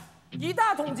，1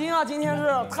大桶金啊！今天是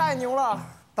太牛了，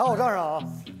打我账上啊！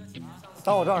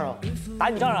打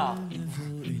你账上。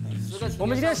我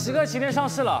们今天10个勤天上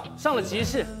市了，上了集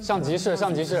市，上集市。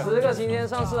10个勤天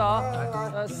上市啊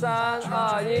！3、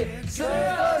2、1，10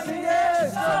个勤天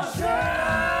上市。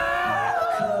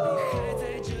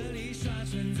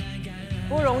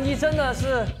不容易，真的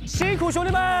是辛苦兄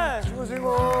弟们，辛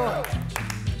苦。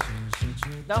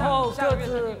然后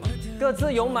各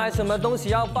自有买什么东西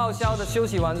要报销的，休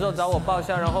息完之后找我报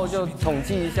销，然后就统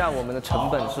计一下我们的成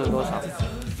本是多少。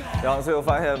然后最后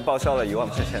发现报销了1万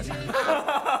块钱。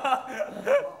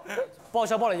报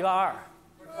销报了12000。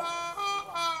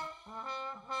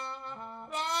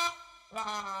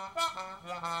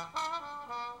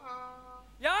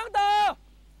杨董，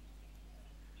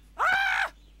啊！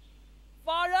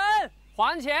法人，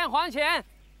还钱还钱，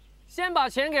先把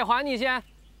钱给还你先。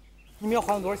你们要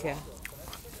还我多少钱？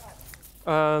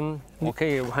我可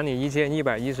以还你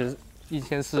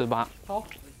1148。好。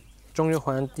终于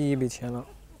还第一笔钱了。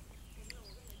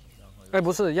哎，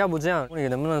不是，要不这样，你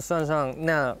能不能算上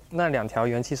那2条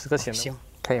元气10个钱？行，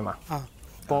可以吗？啊，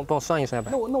帮我算一下呗。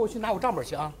那我去拿我账本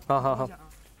去啊。好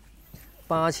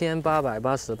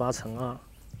，8888乘2。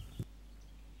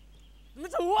你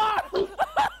们除啊！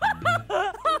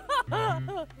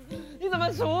你怎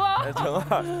么除啊？乘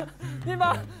2。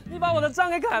你把我的账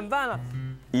给砍半了。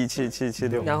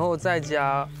17776。然后再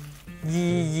加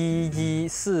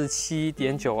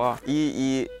11147.92。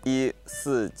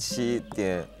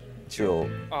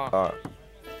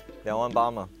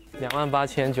11147.92，28000吗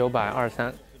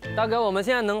？28923。大哥，我们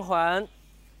现在能还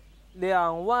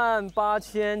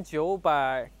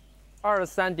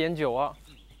28923.92。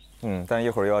但一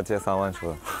会儿又要借3万出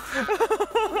来。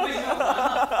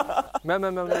没有。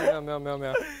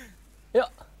哟，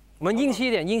我们硬气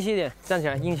一点，站起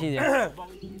来，硬气一点。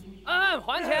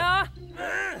还钱啊！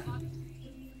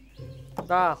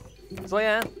啊，卓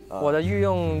言，我的御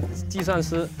用计算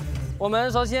师。我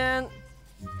们首先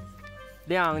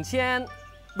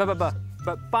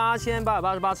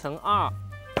8888乘2。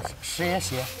写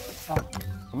啊，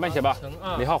慢写吧。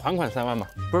李浩还款3万嘛？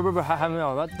不是，还没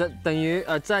有，等于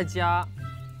再加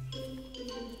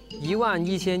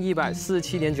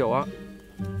11147.92。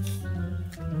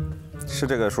是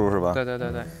这个数是吧？对，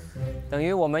等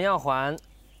于我们要还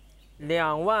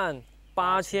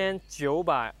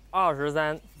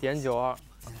28923.92。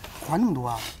还那么多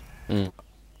啊？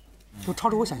都超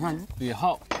出我想象。李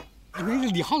浩，你们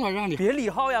李浩让你别李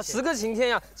浩呀，10个晴天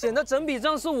呀，显得整笔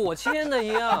账是我欠的一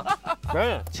样。不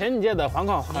是，钱你借的，还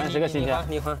款还10个晴天。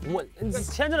你还我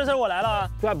签字的事我来了。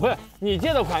对啊，不是你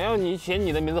借的款要你写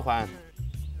你的名字还，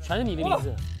全是你的名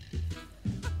字。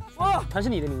全是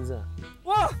你的名字。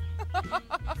不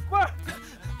是。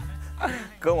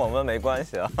跟我们没关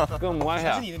系啊，跟我们关系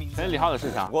啊，全是李浩的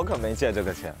事情。我可没借这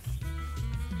个钱。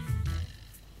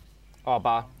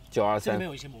28923。这里面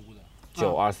有一些模糊的。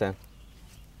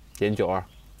923.92。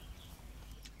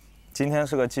今天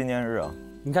是个纪念日啊！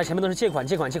你看前面都是借款，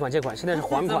现在是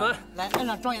还款。来，按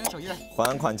照庄严的手印。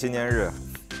还款纪念日，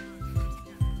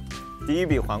第一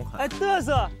笔还款。哎，嘚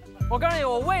瑟！我告诉你，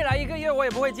我未来1个月我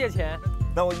也不会借钱。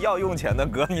那我要用钱的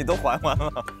哥，你都还完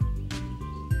了。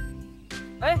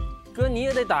哎，哥你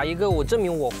也得打一个，我证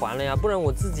明我还了呀，不然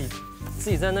我自己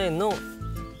在那里弄。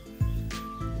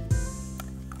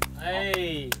哎，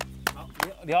好，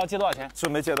你要借多少钱？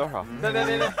准备借多少？别，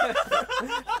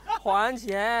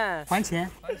还钱，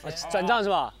转账是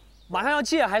吧？马上要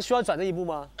借，还需要转这一步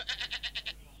吗？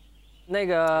那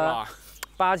个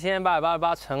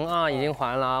8888乘2已经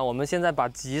还了啊，我们现在把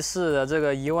集市的这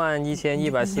个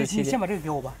11147。你先把这个给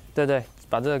我吧。对，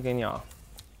把这个给你啊。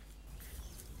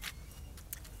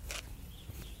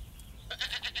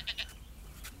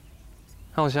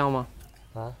看我像吗？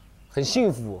啊，很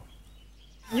幸福。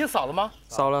你扫了吗？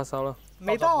扫了。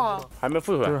没到啊，还没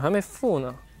付出来。就是还没付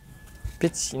呢，别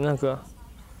急呢，哥。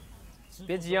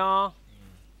别急啊。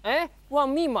哎，忘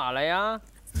密码了呀。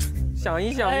想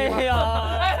一想。哎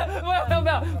呀，不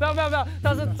要，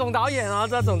他是总导演啊，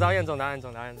这总导演。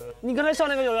你刚才笑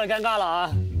那个有点尴尬了啊。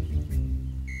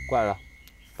怪了，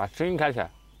把声音开起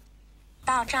来。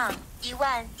到账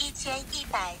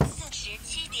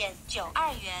11147.92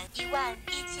元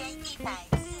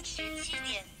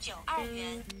，11147.92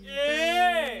元。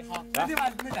耶！好，来，对吧？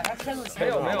你们大家签字。没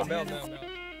有。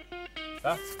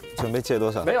来，准备借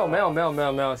多少？没有，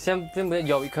先不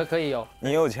有，可以有。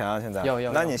你有钱啊？现在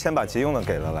有。那你先把急用的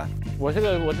给了来。我这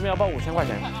边要报5000块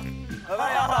钱。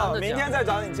好，明天再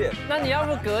找你借。那你要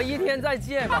不隔1天再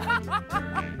借吧？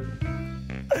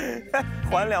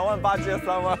还28000借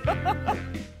3万。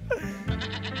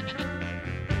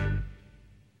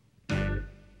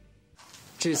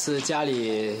这次家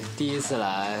里第一次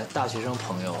来大学生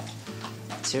朋友，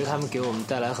其实他们给我们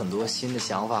带来很多新的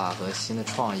想法和新的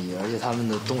创意，而且他们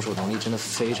的动手能力真的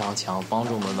非常强，帮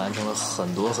助我们完成了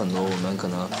很多我们可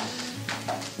能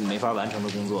没法完成的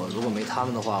工作。如果没他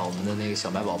们的话，我们的那个小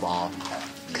麦宝宝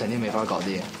肯定没法搞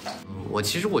定。我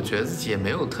其实觉得自己也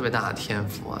没有特别大的天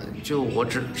赋啊，就我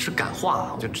只是敢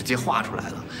画，就直接画出来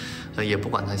了。也不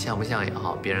管它像不像也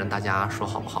好，别人大家说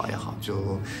好不好也好，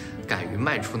就敢于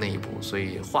迈出那一步，所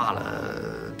以画了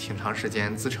挺长时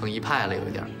间，自成一派了有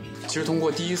一点。其实通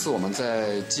过第一次我们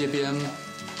在街边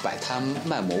摆摊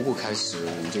卖蘑菇开始，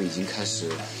我们就已经开始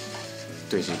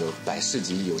对这个摆市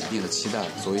集有一定的期待，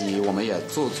所以我们也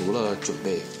做足了准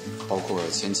备，包括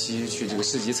前期去这个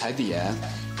市集踩点，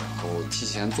然后提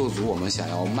前做足我们想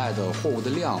要卖的货物的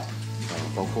量，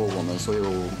包括我们所有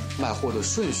卖货的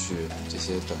顺序这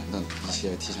些等等一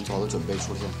些提前做好的准备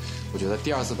出现。我觉得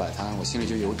第二次摆摊我心里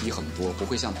就有底很多，不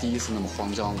会像第一次那么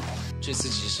慌张。这次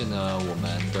集市呢，我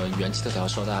们的元气特调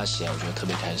受大家喜爱，我觉得特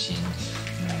别开心。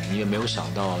因为没有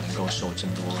想到能够受这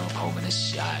么多朋友们的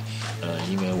喜爱，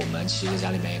因为我们其实在家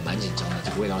里面也蛮紧张的，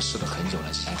这个味道试了很久了，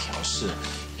进行调试，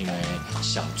因为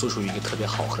想做出一个特别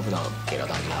好喝的味道给到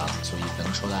大家，所以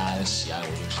能受大家的喜爱，我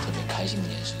觉得是特别开心的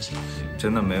一件事情。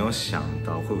真的没有想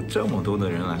到会有这么多的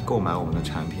人来购买我们的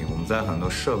产品，我们在很多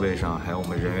设备上，还有我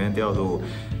们人员调度，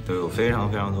都有非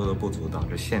常多的不足，导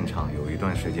致现场有一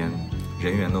段时间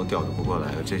人员都调度不过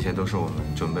来了，这些都是我们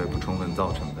准备不充分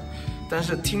造成的。但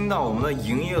是听到我们的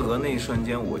营业额那一瞬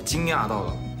间，我惊讶到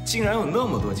了，竟然有那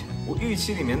么多钱！我预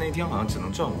期里面那天好像只能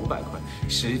赚500块，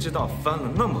谁知道翻了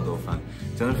那么多番，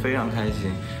真的非常开心。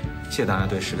谢谢大家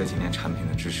对10个今天产品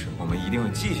的支持，我们一定会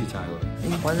继续加油的。因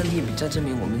为完成列比在证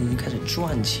明我们已经开始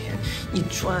赚钱，一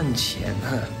赚钱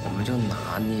我们就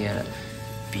拿捏了，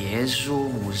别说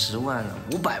50万了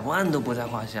，500万都不在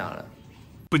话下了。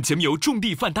本节目由种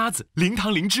地饭搭子零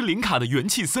糖零脂零卡的元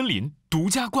气森林独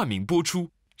家冠名播出。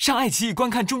上iQIYI观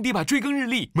看种地吧追更日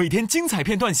历，每天精彩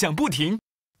片段响不停。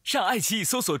上iQIYI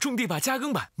搜索种地吧加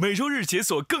更版，每周日解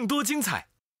锁更多精彩。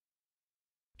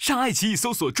上iQIYI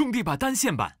搜索种地吧单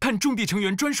线版，看种地成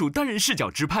员专属单人视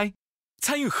角直拍，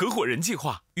参与合伙人计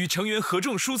划，与成员合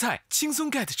种蔬菜，轻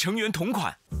松 get 成员同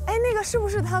款。哎，那个是不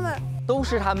是他们？都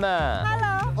是他们。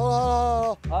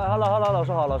Hello， 老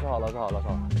师好，老师好。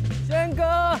轩哥，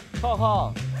浩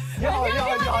浩，你好。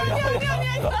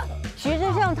徐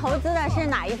志胜投资的是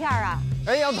哪一片啊？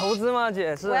哎，要投资吗，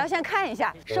姐？是。我要先看一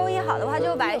下，收益好的话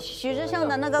就把徐志胜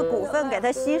的那个股份给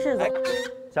他稀释走。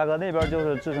嘉哥那边就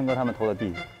是志胜哥他们投的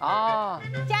地啊。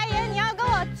佳爷，你要跟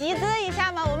我集资一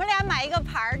下吗？我们俩买一个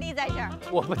牌立在这儿。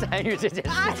我不参与这件事。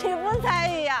啊，你不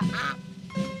参与呀？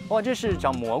哇，这是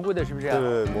长蘑菇的，是不是？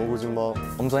对，蘑菇金包。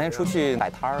我们昨天出去摆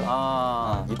摊了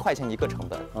啊，1块钱1个成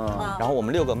本，然后我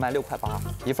们6个卖6块8，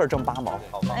一份挣8毛。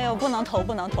哎呦，不能投，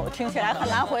听起来很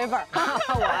难回本。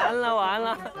完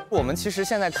了。我们其实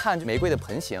现在看玫瑰的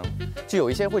盆形，就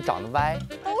有一些会长得歪，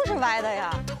都是歪的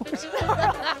呀，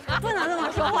不能这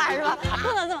么说话是吧？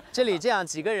不能这么。这里这样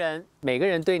几个人，每个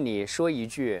人对你说一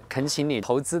句恳请你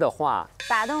投资的话，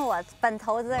打动我本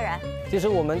投资人。其实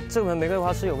我们这盆玫瑰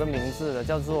花是有个名字的，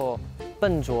叫做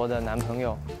笨拙的男朋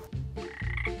友。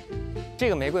这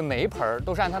个玫瑰每一盆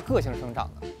都是按它个性生长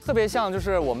的，特别像就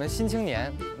是我们新青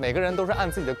年，每个人都是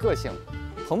按自己的个性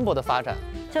蓬勃的发展。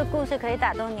这故事可以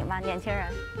打动你吗，年轻人？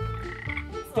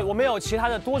对，我们有其他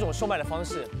的多种售卖的方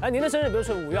式。哎，您的生日，比如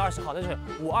说5月20号，那是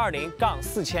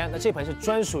520-4000，那这盆是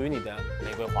专属于你的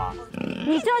玫瑰花。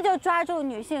你这就抓住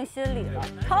女性心理了，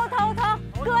投，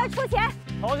哥出钱，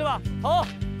投是吧？投。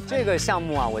这个项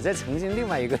目啊，我在曾经另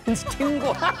外一个人听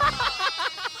过。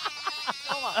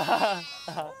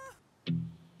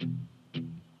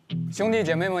兄弟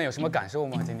姐妹们有什么感受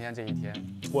吗？今天这一天，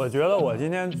我觉得我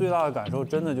今天最大的感受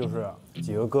真的就是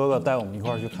几个哥哥带我们一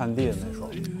块儿去看地的那时候。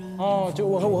哦，就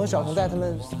我和小童带他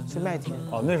们去麦田。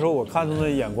哦，那时候我看他们的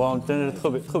眼光真是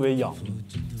特别痒，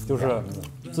就是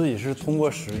自己是通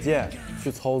过实践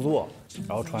去操作，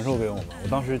然后传授给我们。我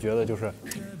当时觉得就是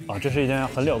啊，这是一件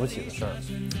很了不起的事儿，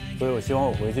所以我希望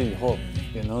我回去以后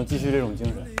也能继续这种精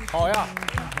神。好呀，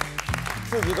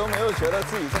自己都没有觉得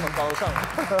自己这么高尚。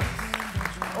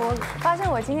我发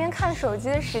现我今天看手机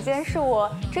的时间是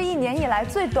我这1年以来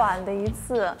最短的一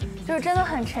次，就是真的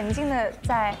很沉浸的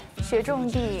在学种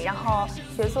地，然后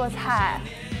学做菜，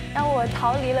让我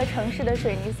逃离了城市的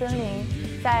水泥森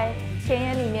林，在田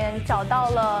野里面找到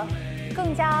了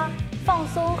更加放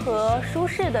松和舒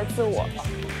适的自我。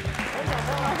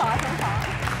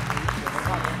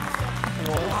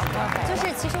就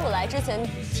是其实我来之前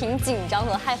挺紧张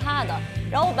和害怕的，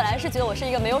然后我本来是觉得我是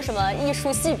一个没有什么艺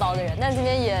术细胞的人，但今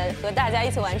天也和大家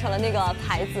一起完成了那个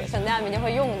牌子，可能大家明天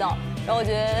会用到，然后我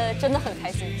觉得真的很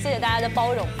开心，谢谢大家的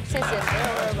包容，谢谢。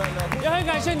也很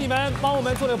感谢你们帮我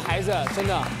们做这个牌子，真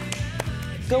的。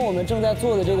跟我们正在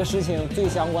做的这个事情最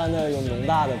相关的有农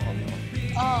大的朋友，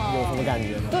有什么感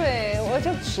觉吗？对，我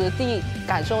就实地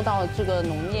感受到这个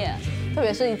农业，特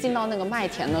别是一进到那个麦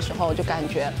田的时候，就感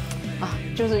觉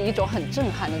就是一种很震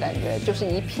撼的感觉，就是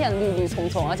一片绿绿葱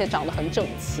葱，而且长得很整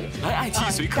齐。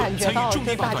感觉到就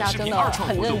是大家真的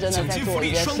很认真的在做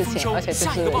一件事情，而且这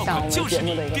是像我们节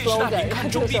目的一个 slogan，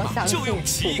 就是说相信土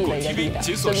地的一个力量，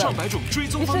真的，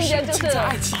一瞬间就是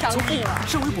相信了。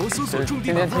上微博搜索种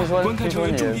地吧，观看成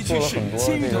员种地趣事、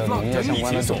签约的 vlog 等你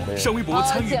解锁。上微博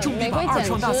参与种地吧2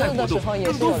创大赛活动，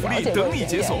更多福利等你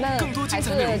解锁，更多精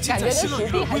彩内容尽在新浪娱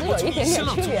乐微博组、新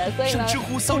浪组，上知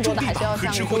乎搜种地吧和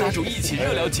知乎大众一起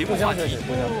热聊节目话题。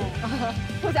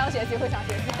互相学习，互相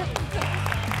学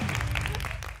习。